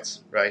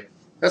Giga-Bites, right?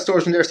 That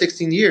store's been there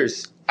 16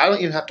 years. I don't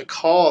even have to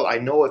call. I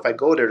know if I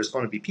go there, there's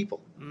going to be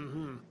people,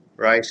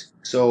 right?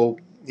 So,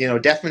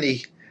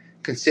 definitely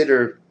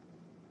consider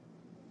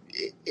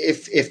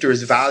if there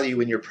is value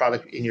in your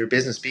product, in your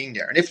business being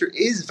there. And if there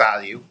is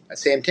value,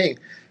 same thing,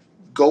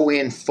 go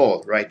in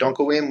full, right? Don't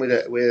go in with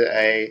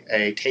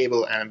a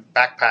table and a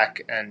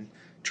backpack and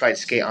try to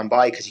skate on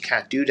by because you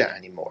can't do that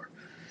anymore.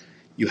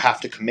 You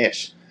have to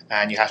commit,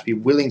 and you have to be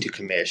willing to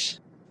commit.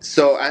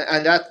 So,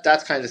 and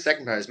that's kind of the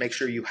second part, is make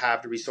sure you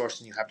have the resource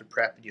and you have the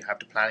prep and you have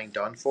the planning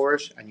done for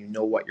it, and you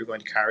know what you're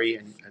going to carry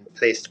and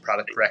place the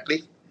product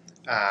correctly.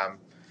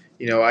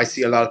 I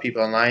see a lot of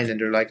people online and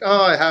they're like,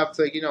 oh, I have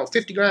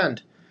 50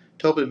 grand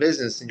to open a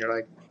business. And you're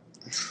like,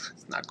 it's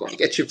not going to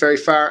get you very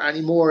far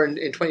anymore in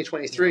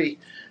 2023.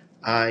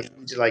 You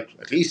need to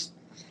at least,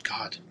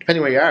 God,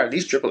 depending where you are, at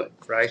least triple it,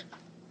 right?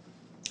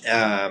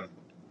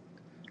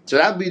 So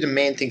that would be the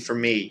main thing for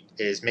me,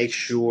 is make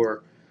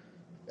sure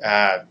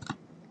there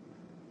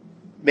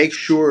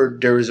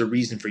is a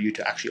reason for you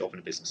to actually open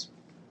a business,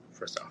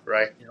 first off,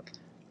 right? Yep.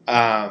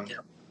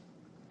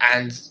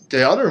 And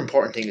the other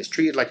important thing is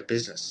treat it like a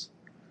business,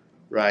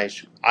 right?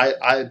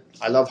 I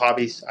love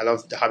hobbies. I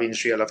love the hobby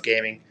industry. I love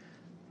gaming,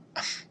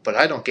 but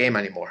I don't game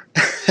anymore.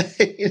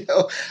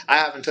 I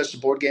haven't touched a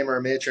board game or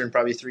a miniature in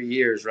probably 3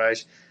 years,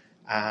 right?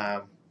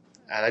 And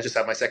I just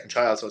had my second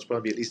child, so it's going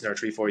to be at least another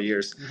 3-4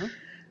 years. Mm-hmm.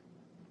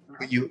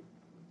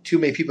 Too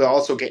many people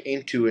also get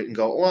into it and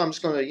go, oh, I'm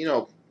just going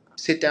to,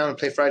 sit down and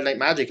play Friday Night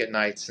Magic at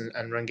nights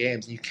and run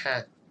games. You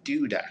can't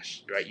do that,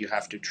 right? You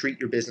have to treat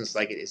your business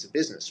like it is a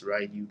business,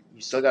 right? You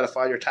still got to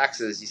file your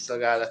taxes. You still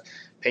got to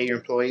pay your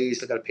employees. You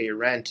still got to pay your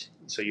rent.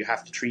 So you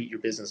have to treat your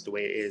business the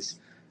way it is.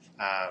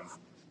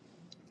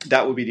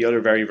 That would be the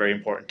other very, very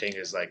important thing,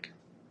 is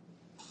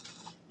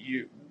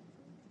you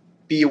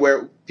be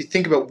aware,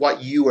 think about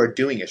what you are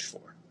doing it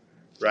for,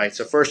 right?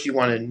 So first you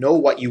want to know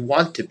what you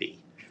want to be.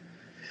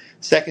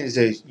 Second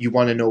is you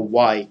want to know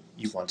why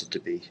you want it to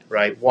be,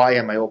 right? Why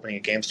am I opening a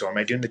game store? Am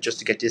I doing it just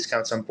to get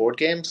discounts on board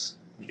games?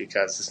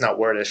 Because it's not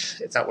worth it.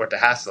 It's not worth the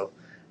hassle.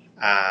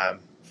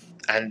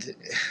 And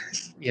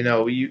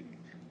you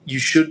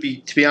should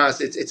be, to be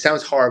honest, it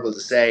sounds horrible to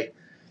say,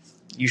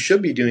 you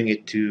should be doing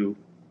it to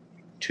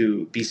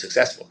be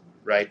successful,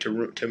 right?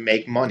 To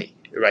make money,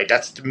 right?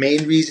 That's the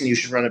main reason you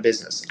should run a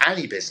business,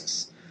 any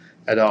business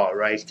at all,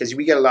 right? Because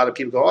we get a lot of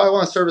people go, oh, I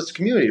want to service the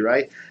community,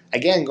 right?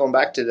 Again, going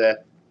back to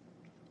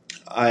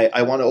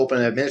I want to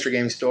open a miniature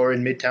gaming store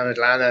in Midtown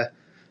Atlanta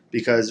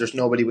because there's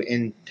nobody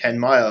within 10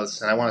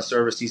 miles, and I want to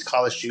service these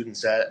college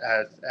students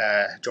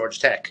at Georgia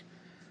Tech.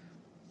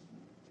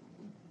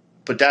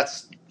 But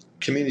that's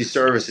community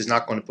service is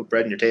not going to put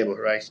bread on your table,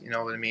 right? You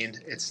know what I mean?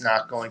 It's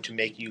not going to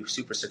make you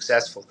super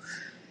successful.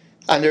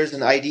 And there's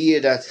an idea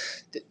that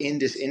in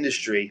this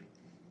industry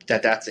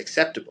that's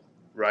acceptable,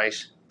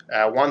 right?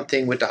 One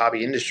thing with the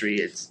hobby industry,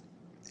 it's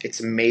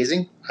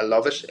amazing. I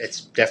love it.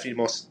 It's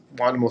definitely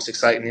one of the most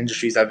exciting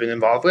industries I've been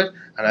involved with,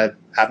 and I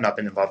have not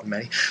been involved in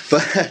many.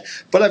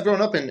 But I've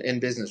grown up in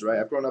business, right?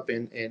 I've grown up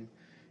in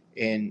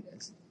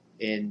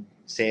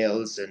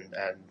sales, and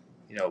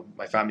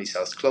my family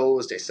sells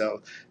clothes. They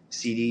sell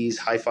CDs,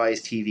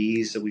 hi-fis,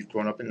 TVs. So we've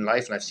grown up in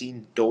life, and I've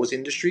seen those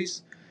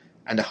industries.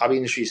 And the hobby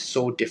industry is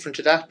so different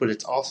to that, but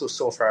it's also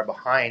so far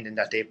behind in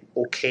that they've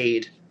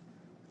okayed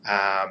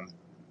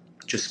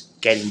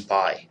just getting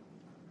by,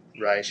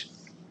 right?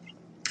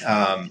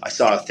 I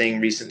saw a thing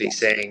recently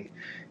saying,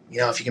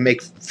 if you can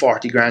make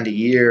 40 grand a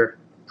year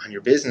on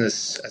your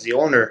business as the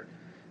owner,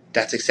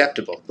 that's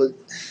acceptable.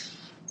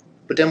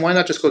 But then why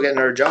not just go get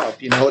another job?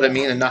 You know what I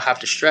mean? And not have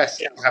to stress,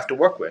 you have to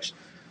work with.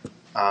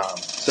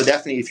 So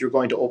definitely, if you're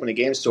going to open a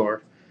game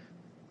store,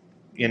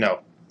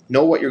 know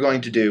what you're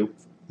going to do,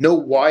 know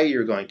why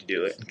you're going to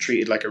do it, and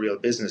treat it like a real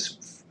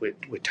business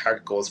with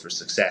target goals for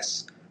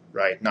success,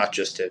 right? Not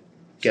just to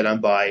get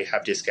on by,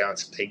 have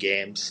discounts, play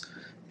games,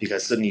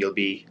 because suddenly you'll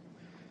be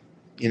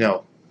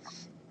mid-40s,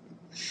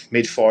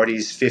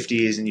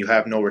 50s, and you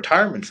have no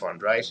retirement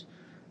fund, right?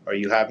 Or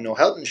you have no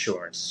health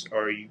insurance,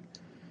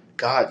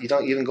 God, you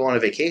don't even go on a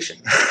vacation.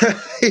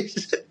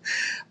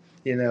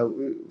 You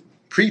know,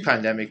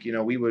 pre-pandemic, you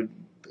know, we would.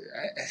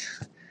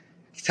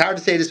 It's hard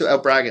to say this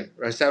without bragging,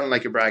 or sounding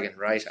like you're bragging,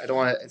 right? I don't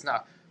want to. It's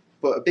not.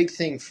 But a big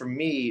thing for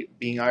me,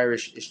 being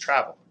Irish, is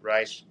travel,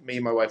 right? Me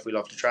and my wife, we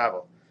love to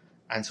travel,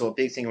 and so a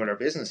big thing with our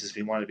business is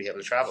we wanted to be able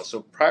to travel.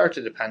 So prior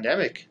to the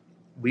pandemic,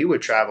 we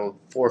would travel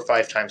 4 or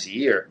 5 times a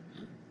year,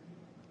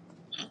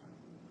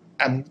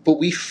 but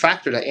we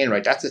factor that in,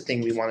 right? That's the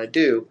thing we want to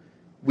do.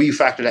 We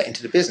factor that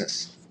into the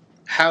business.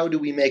 How do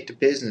we make the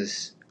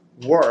business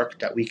work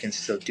that we can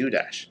still do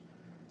that?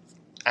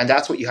 And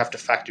that's what you have to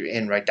factor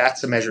in, right?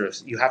 That's a measure of,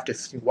 you have to,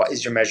 what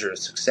is your measure of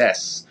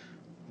success?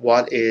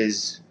 What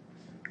is,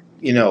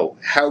 you know,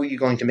 how are you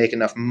going to make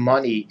enough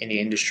money in the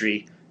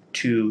industry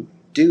to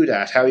do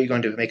that? How are you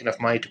going to make enough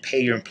money to pay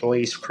your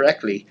employees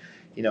correctly?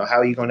 You know, how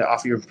are you going to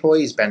offer your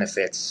employees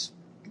benefits,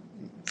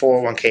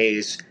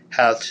 401ks,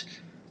 health,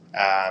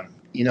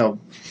 you know,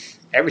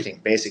 everything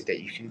basic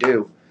that you can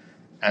do.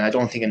 And I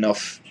don't think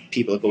enough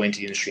people go into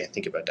the industry and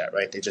think about that,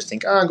 right? They just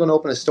think, I'm going to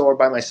open a store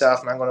by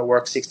myself and I'm going to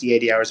work 60,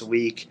 80 hours a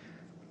week.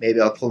 Maybe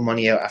I'll pull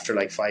money out after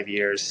like 5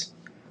 years.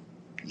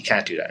 You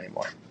can't do that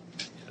anymore.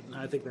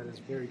 I think that is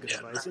very good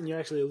advice. And you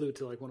actually allude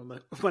to like one of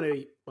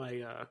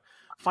my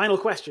final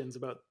questions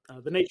about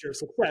the nature of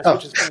success,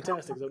 which is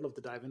fantastic. I'd love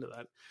to dive into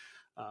that.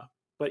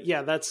 But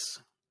yeah,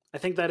 I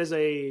think that is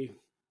a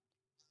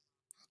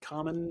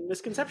common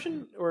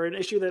misconception or an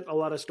issue that a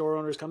lot of store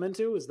owners come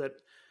into, is that,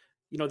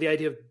 you know, the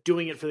idea of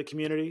doing it for the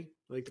community,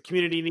 like the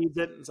community needs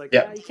it. It's like,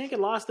 you can't get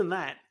lost in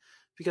that,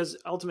 because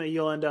ultimately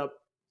you'll end up,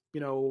 you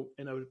know,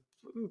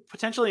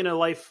 potentially in a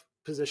life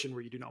position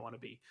where you do not want to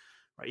be,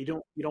 right? You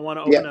don't want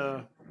to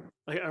open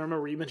I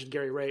remember you mentioned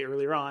Gary Ray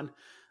earlier on,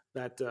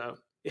 that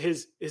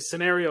his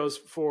scenarios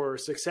for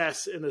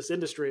success in this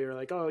industry are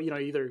like, oh, you know,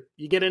 either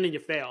you get in and you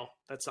fail.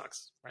 That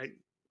sucks, right?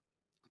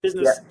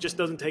 Business just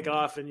doesn't take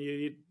off, and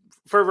you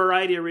for a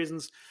variety of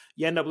reasons,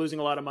 you end up losing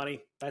a lot of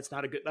money. That's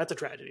a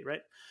tragedy,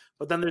 right?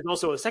 But then there's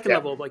also a second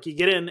level of like, you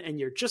get in and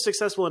you're just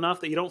successful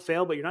enough that you don't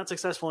fail, but you're not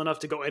successful enough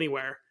to go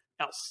anywhere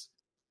else.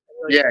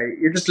 Like,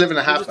 you're just living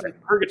a half life,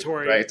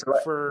 purgatory, right?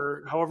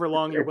 For however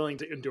long you're willing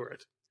to endure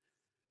it.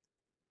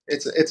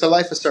 It's a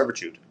life of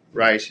servitude,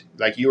 right?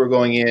 Like, you are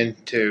going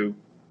into,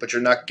 but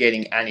you're not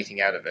getting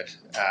anything out of it,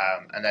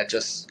 and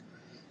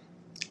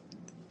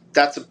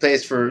that's a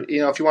place for, you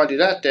know, if you want to do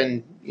that,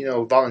 then, you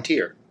know,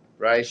 volunteer,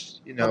 right?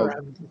 You know,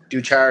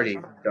 do charity.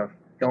 Don't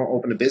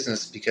open a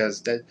business,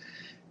 because that,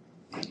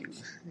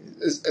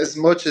 as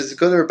much as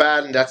good or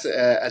bad, and that's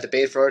a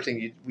debate for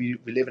everything. We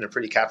live in a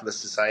pretty capitalist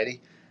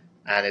society,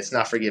 and it's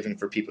not forgiving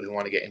for people who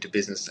want to get into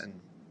business and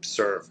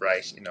serve,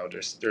 right? You know,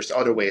 there's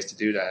other ways to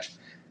do that.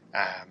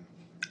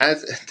 And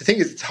the thing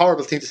is, it's a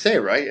horrible thing to say,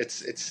 right?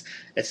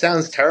 It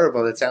sounds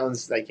terrible. It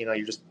sounds like, you know,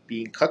 you're just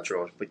being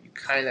cutthroat, but you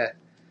kind of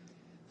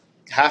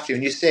have to.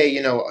 And you say,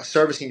 you know,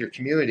 servicing your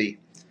community,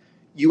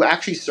 you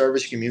actually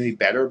service your community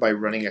better by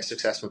running a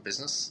successful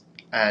business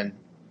and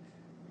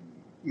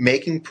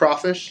making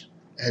profit.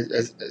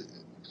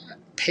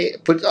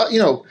 But you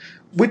know,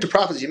 with the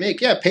profits you make,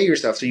 pay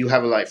yourself so you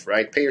have a life,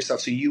 right? Pay yourself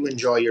so you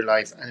enjoy your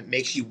life, and it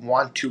makes you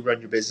want to run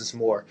your business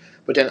more.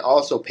 But then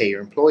also pay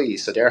your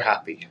employees so they're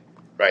happy,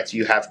 right? So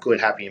you have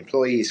good, happy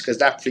employees, because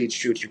that feeds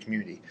through to your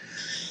community.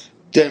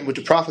 Then with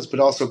the profits, but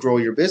also grow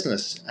your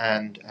business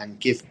and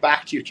give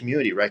back to your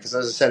community, right? Because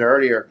as I said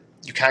earlier,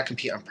 you can't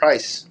compete on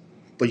price,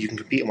 but you can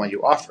compete on what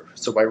you offer.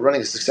 So by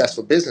running a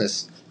successful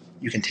business,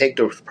 you can take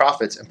those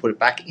profits and put it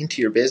back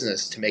into your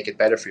business to make it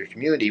better for your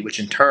community, which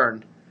in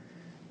turn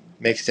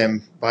makes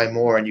them buy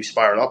more, and you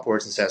spiral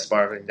upwards instead of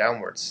spiraling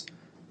downwards.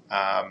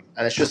 And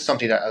it's just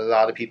something that a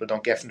lot of people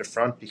don't get from the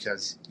front,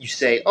 because you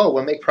say, oh,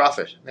 we'll make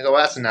profit. And they go,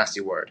 well, that's a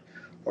nasty word.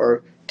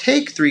 Or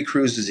take 3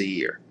 cruises a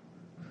year.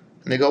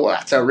 And they go, well,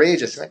 that's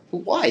outrageous. And like,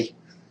 well, why?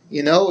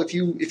 You know, if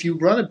you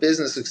run a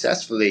business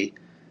successfully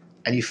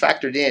and you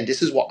factored in,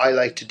 this is what I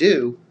like to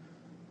do,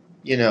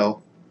 you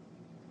know,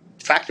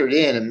 factor it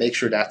in and make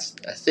sure that's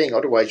a thing.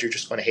 Otherwise, you're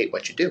just going to hate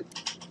what you do.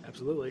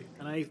 Absolutely.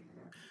 And I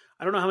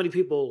don't know how many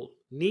people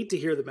need to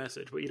hear the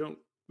message, but you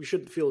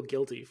shouldn't feel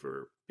guilty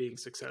for being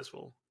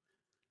successful.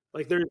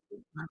 Like there's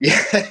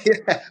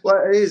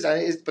Well, it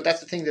is, but that's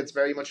the thing that's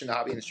very much in the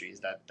hobby industry, is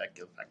that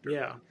guilt factor.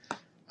 Yeah.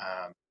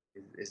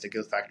 Is the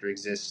guilt factor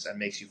exists and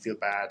makes you feel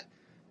bad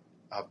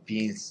of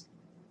being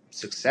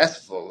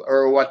successful,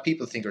 or what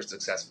people think are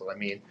successful. I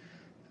mean,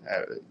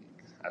 I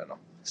don't know.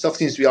 Stuff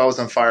seems to be always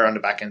on fire on the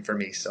back end for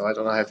me, so I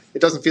don't know. It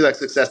doesn't feel like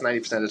success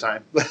 90% of the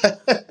time.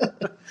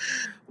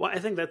 Well, I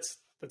think that's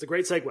a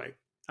great segue.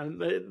 And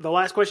the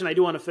last question I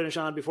do want to finish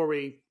on before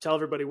we tell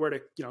everybody where to,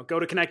 you know, go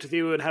to connect with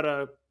you and how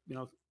to, you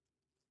know,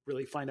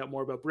 really find out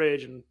more about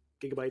Bridge and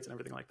Giga-Bites and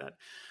everything like that,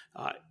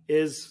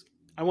 is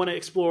I want to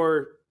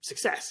explore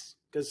success,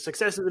 because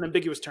success is an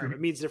ambiguous term. It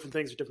means different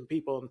things to different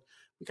people, and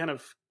we kind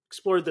of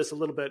explored this a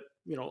little bit,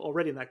 you know,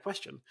 already in that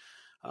question.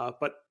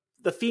 But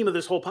the theme of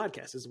this whole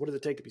podcast is, what does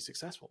it take to be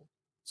successful?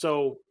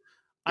 So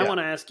I want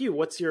to ask you,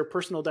 what's your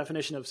personal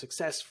definition of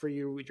success for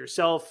you,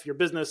 yourself, your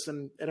business,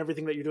 and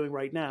everything that you're doing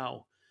right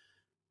now?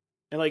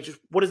 And like, just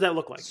what does that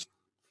look like?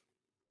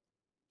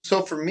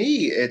 So for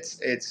me,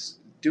 it's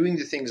doing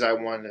the things I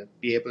want to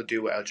be able to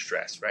do without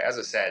stress, right? As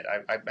I said,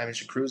 I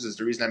mentioned cruises.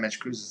 The reason I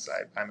mentioned cruises is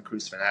I'm a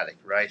cruise fanatic,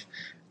 right?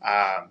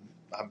 I'm,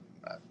 I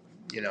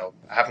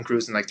haven't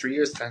cruised in like 3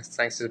 years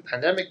thanks to the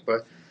pandemic,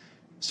 but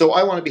so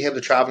I want to be able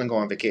to travel and go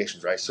on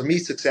vacations, right? So me,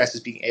 success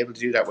is being able to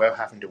do that without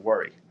having to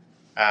worry.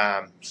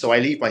 So I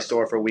leave my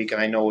store for a week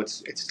and I know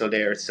it's still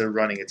there, it's still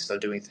running, it's still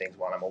doing things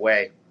while I'm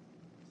away.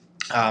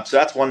 So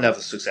that's one level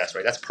of success,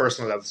 right? That's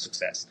personal level of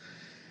success.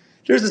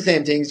 There's the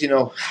same things,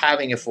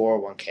 having a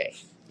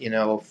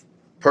 401k.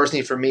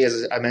 Personally for me,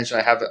 as I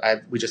mentioned,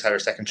 we just had our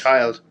second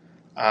child,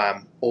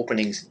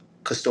 opening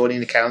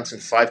custodian accounts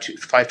and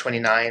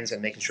 529s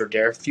and making sure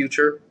their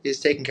future is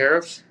taken care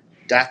of.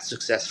 That's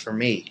success for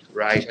me,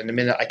 right? And the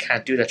minute I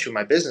can't do that through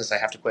my business, I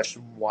have to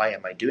question, why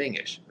am I doing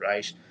it,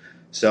 right?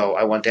 So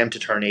I want them to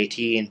turn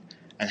 18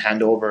 and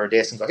hand over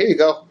this and go, here you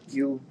go,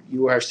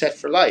 you are set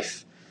for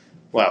life.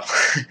 Well,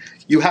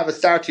 you have a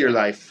start to your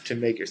life to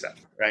make yourself,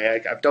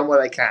 right? I've done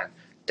what I can.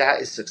 That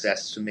is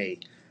success to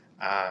me.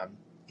 Um,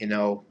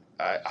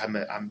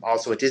 I'm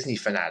also a Disney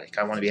fanatic.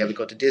 I want to be able to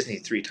go to Disney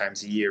 3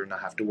 times a year and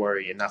not have to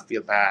worry and not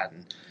feel bad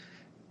and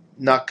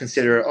not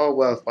consider, oh,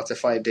 well, what's a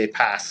 5-day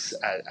pass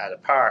at a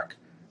park?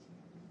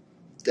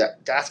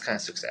 That's kind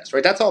of success,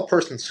 right? That's all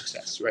personal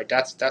success, right?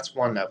 That's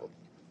one level.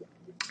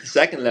 The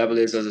second level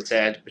is, as I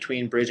said,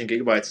 between Bridge and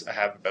Giga-Bites, I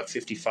have about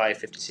 55,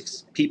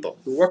 56 people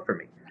who work for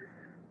me.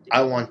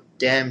 I want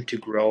them to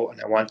grow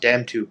and I want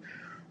them to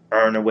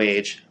earn a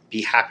wage,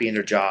 be happy in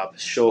their job,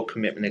 show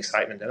commitment,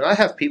 excitement. And I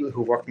have people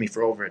who worked with me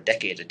for over a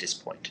decade at this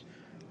point.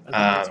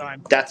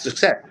 That's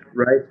success,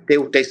 right?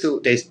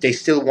 They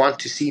still want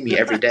to see me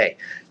every day.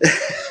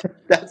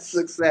 That's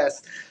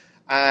success.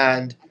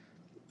 And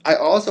I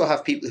also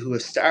have people who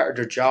have started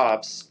their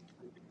jobs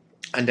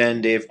and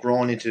then they've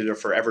grown into their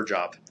forever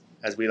job,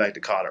 as we like to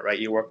call it, right?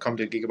 Come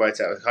to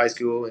Giga-Bites out of high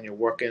school and you're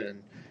working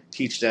and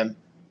teach them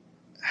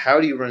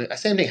how do you run it?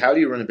 Same thing. How do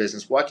you run a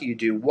business? What do you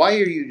do? Why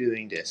are you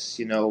doing this?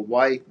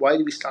 Why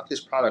do we stock this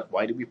product?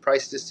 Why do we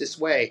price this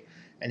way?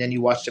 And then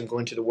you watch them go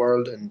into the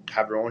world and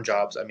have their own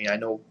jobs. I mean, I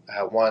know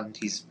one.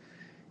 He's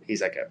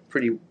like a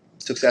pretty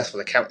successful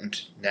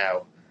accountant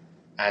now,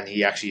 and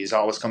he actually has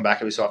always come back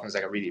every so often. He's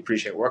like, I really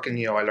appreciate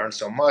working. I learned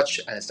so much,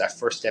 and it's that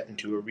first step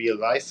into a real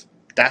life.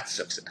 That's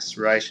success,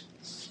 right?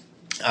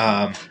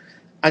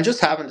 And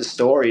just having the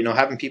story,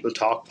 having people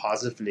talk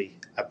positively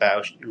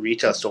about your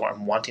retail store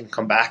and wanting to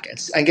come back. And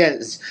again,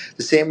 it's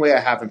the same way I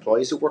have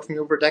employees who work for me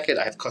over a decade.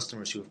 I have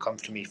customers who have come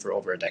to me for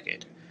over a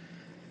decade.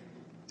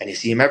 And you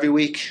see them every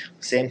week,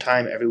 same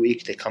time every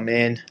week. They come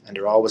in and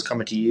they're always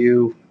coming to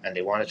you and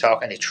they want to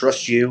talk and they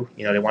trust you.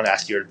 They want to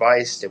ask your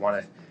advice. They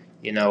want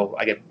to,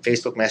 I get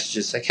Facebook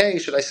messages like, hey,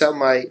 should I sell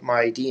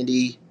my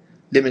D&D,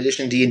 limited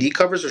edition D&D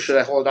covers or should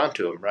I hold on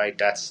to them, right?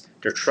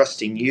 They're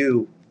trusting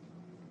you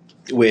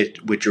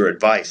with your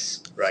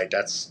advice, right?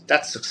 That's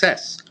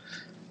success.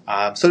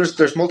 So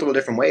there's multiple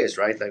different ways,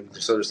 right?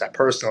 So there's that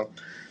personal,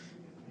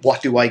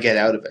 what do I get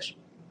out of it?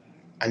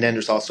 And then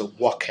there's also,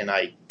 what can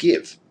I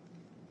give?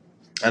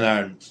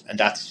 And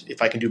that's,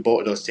 if I can do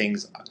both of those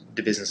things,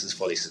 the business is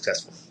fully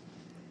successful.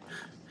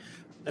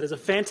 That is a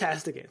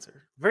fantastic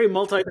answer. Very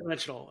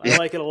multidimensional. I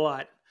like it a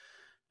lot.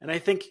 And I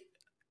think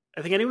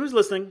anyone who's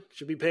listening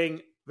should be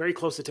paying very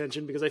close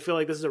attention because I feel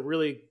like this is a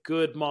really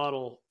good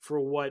model for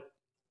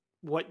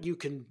what you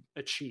can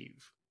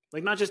achieve.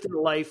 Like not just in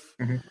life,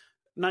 mm-hmm.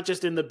 not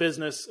just in the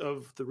business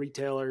of the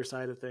retailer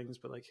side of things,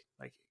 but like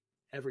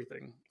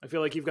everything. I feel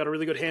like you've got a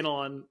really good handle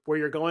on where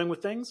you're going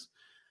with things.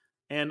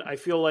 And I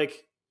feel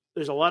like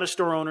there's a lot of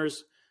store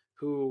owners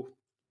who,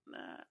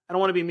 I don't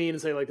want to be mean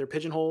and say like they're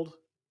pigeonholed,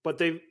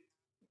 but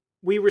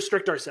we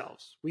restrict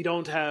ourselves. We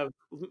don't have,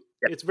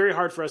 it's very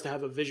hard for us to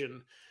have a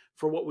vision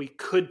for what we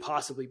could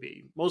possibly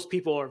be. Most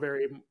people are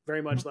very,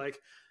 very much like,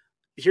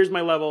 here's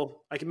my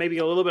level. I can maybe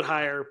get a little bit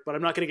higher, but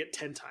I'm not going to get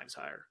 10 times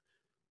higher.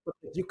 But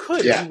you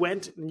could. You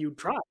went and you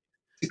tried.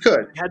 You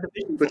could. You had the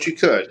vision, but you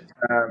could.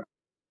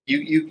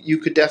 You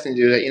could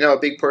definitely do that. A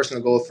big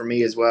personal goal for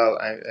me as well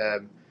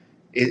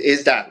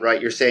is that, right?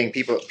 You're saying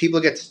people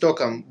get stuck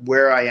on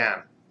where I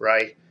am,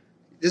 right?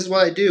 This is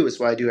what I do. It's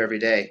what I do every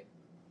day.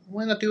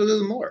 Why not do a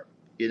little more?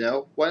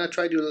 Why not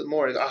try to do a little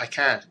more? Oh, I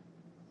can't.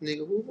 And you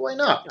go, well, why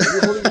not?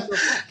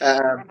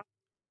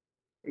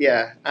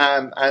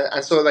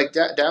 And so like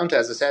down to,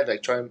 as I said,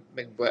 like trying to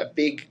make a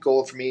big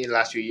goal for me in the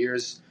last few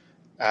years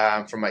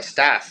for my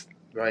staff,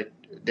 right?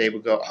 They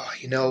would go,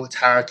 oh, it's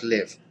hard to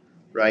live,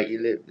 right?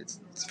 It's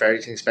very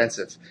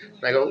expensive.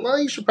 And I go, well,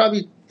 you should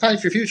probably plan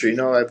for your future.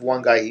 I have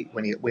one guy,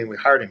 when we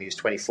hired him, he was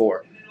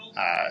 24.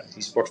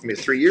 He's worked for me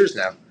 3 years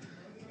now.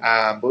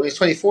 But when he's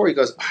 24, he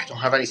goes, I don't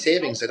have any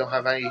savings. I don't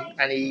have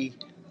any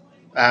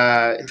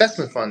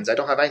investment funds. I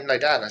don't have anything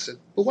like that. And I said,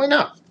 well, why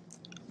not?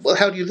 Well,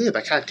 how do you live?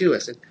 I can't do it. I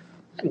said,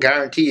 I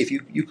guarantee if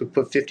you could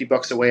put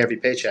 $50 away every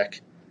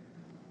paycheck,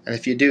 and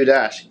if you do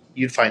that,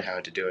 you'd find how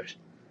to do it.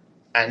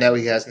 And now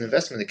he has an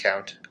investment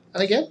account.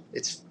 And again,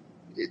 it's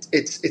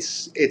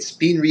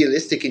being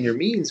realistic in your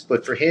means.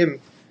 But for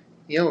him,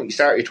 you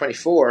start at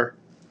 24.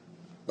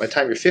 By the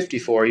time you're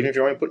 54, even if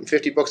you're only putting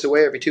 $50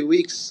 away every 2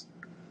 weeks,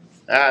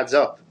 adds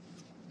up.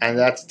 And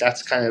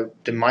that's kind of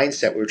the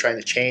mindset we're trying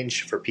to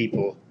change for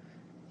people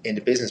in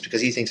the business,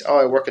 because he thinks, oh,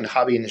 I work in the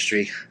hobby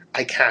industry,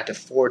 I can't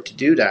afford to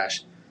do that.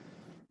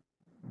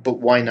 But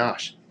why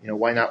not?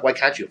 Why not? Why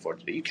can't you afford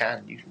to do it? You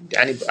can.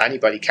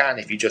 Anybody can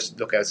if you just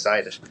look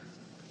outside it.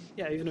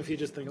 Yeah, even if you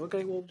just think,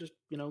 okay, well, just,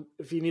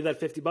 if you need that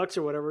 $50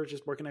 or whatever,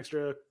 just work an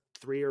extra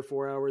 3 or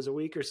 4 hours a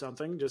week or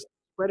something, just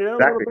spread it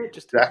out a little bit,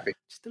 just a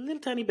little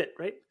tiny bit,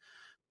 right?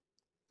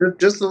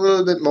 Just a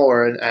little bit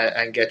more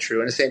and get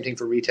through. And the same thing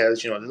for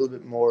retailers, a little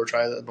bit more,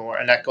 try a little more.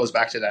 And that goes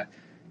back to that,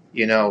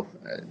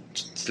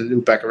 just to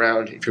loop back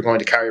around. If you're going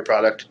to carry a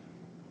product,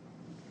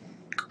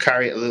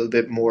 carry it a little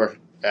bit more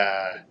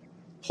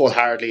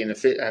wholeheartedly and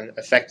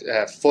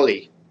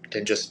fully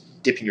than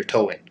just dipping your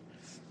toe in,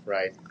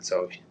 right?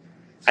 So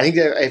I think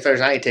that if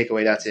there's any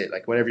takeaway, that's it.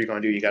 Like, whatever you're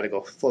going to do, you got to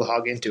go full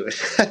hog into it.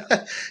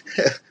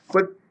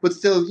 but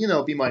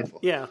still, be mindful.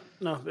 Yeah,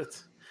 no,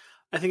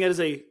 I think that is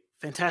a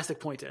fantastic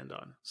point to end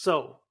on.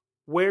 So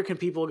where can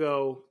people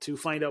go to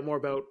find out more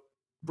about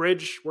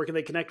Bridge? Where can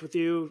they connect with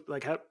you?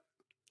 Like,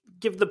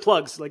 give the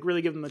plugs, like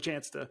really give them the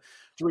chance to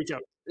reach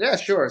out. Yeah,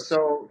 sure.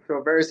 So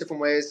various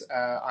different ways.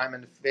 I'm a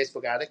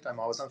Facebook addict. I'm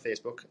always on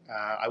Facebook.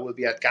 I will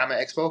be at Gamma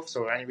Expo.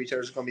 So any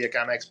retailers are going to be at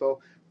Gamma Expo.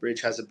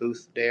 Bridge has a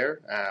booth there.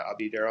 I'll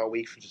be there all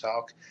week for the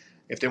talk.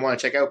 If they want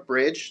to check out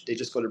Bridge, they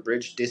just go to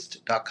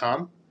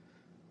bridgedist.com.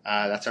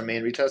 That's our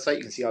main retail site.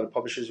 You can see all the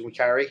publishers we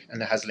carry,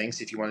 and it has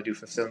links if you want to do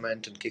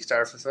fulfillment and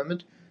Kickstarter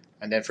fulfillment.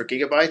 And then for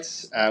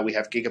Giga-Bites, we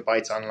have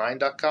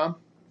gigabitesonline.com.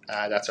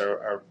 That's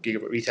our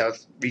retail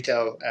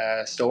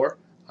store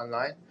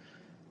online.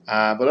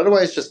 But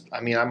otherwise,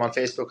 I'm on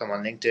Facebook, I'm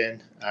on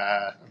LinkedIn,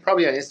 I'm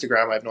probably on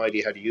Instagram. I have no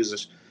idea how to use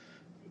it,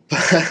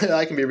 but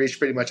I can be reached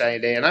pretty much any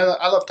day. And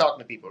I love talking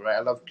to people, right?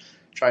 I love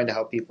trying to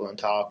help people and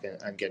talk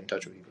and get in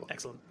touch with people.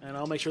 Excellent. And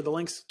I'll make sure the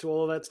links to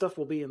all of that stuff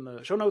will be in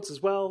the show notes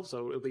as well,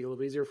 so it'll be a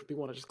little easier for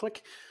people to just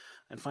click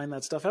and find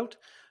that stuff out.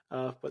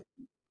 But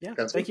yeah,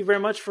 thank you very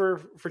much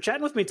for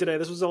chatting with me today.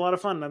 This was a lot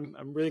of fun.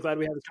 I'm really glad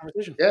we had this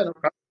conversation. Yeah, no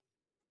problem.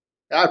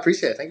 I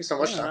appreciate it. Thank you so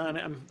much.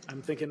 Yeah,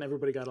 I'm thinking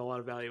everybody got a lot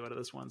of value out of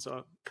this one.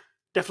 So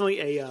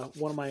definitely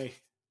one of my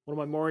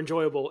more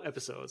enjoyable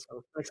episodes.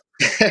 So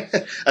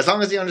as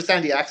long as you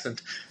understand the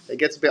accent, it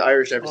gets a bit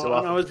Irish every so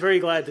often. I was very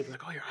glad to be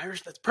like, oh, you're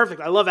Irish. That's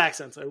perfect. I love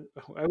accents. I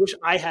wish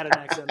I had an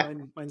accent.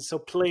 Mine's so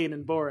plain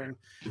and boring.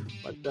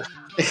 But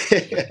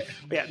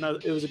yeah, no,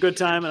 it was a good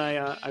time,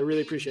 and I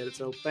really appreciate it.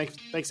 So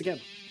thanks again.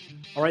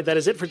 All right, that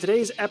is it for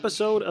today's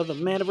episode of the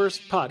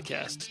Maniverse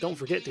Podcast. Don't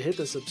forget to hit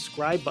the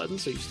subscribe button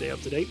so you stay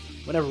up to date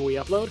whenever we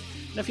upload.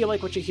 And if you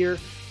like what you hear,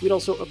 we'd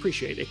also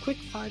appreciate a quick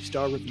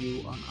 5-star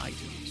review on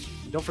iTunes.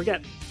 And don't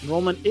forget,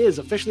 enrollment is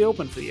officially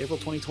open for the April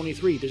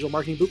 2023 Digital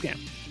Marketing Bootcamp.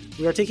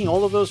 We are taking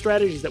all of those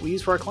strategies that we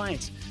use for our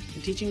clients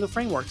and teaching the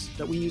frameworks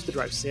that we use to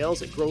drive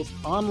sales and growth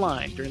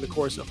online during the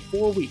course of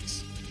 4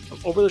 weeks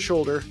of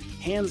over-the-shoulder,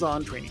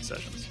 hands-on training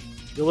sessions.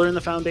 You'll learn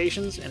the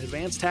foundations and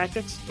advanced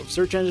tactics of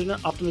search engine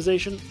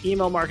optimization,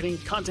 email marketing,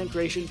 content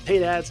creation,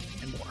 paid ads,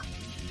 and more.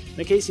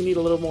 In case you need a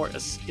little more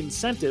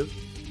incentive,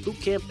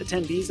 bootcamp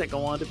attendees that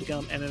go on to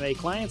become MMA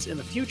clients in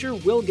the future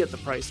will get the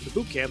price of the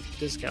bootcamp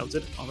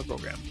discounted on the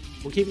program.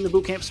 We're keeping the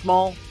bootcamp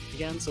small,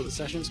 again, so the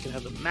sessions can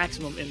have the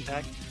maximum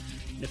impact.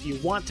 And if you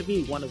want to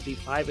be one of the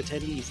 5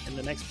 attendees in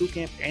the next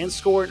bootcamp and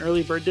score an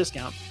early bird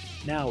discount,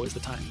 now is the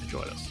time to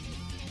join us.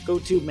 Go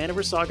to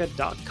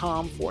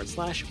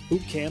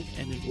maniversaga.com/bootcamp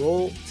and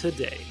enroll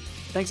today.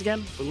 Thanks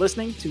again for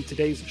listening to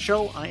today's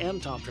show. I am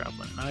Tom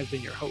Traplin, and I've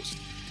been your host.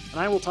 And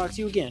I will talk to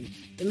you again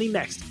in the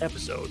next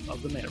episode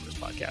of the Maniverse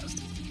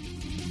Podcast.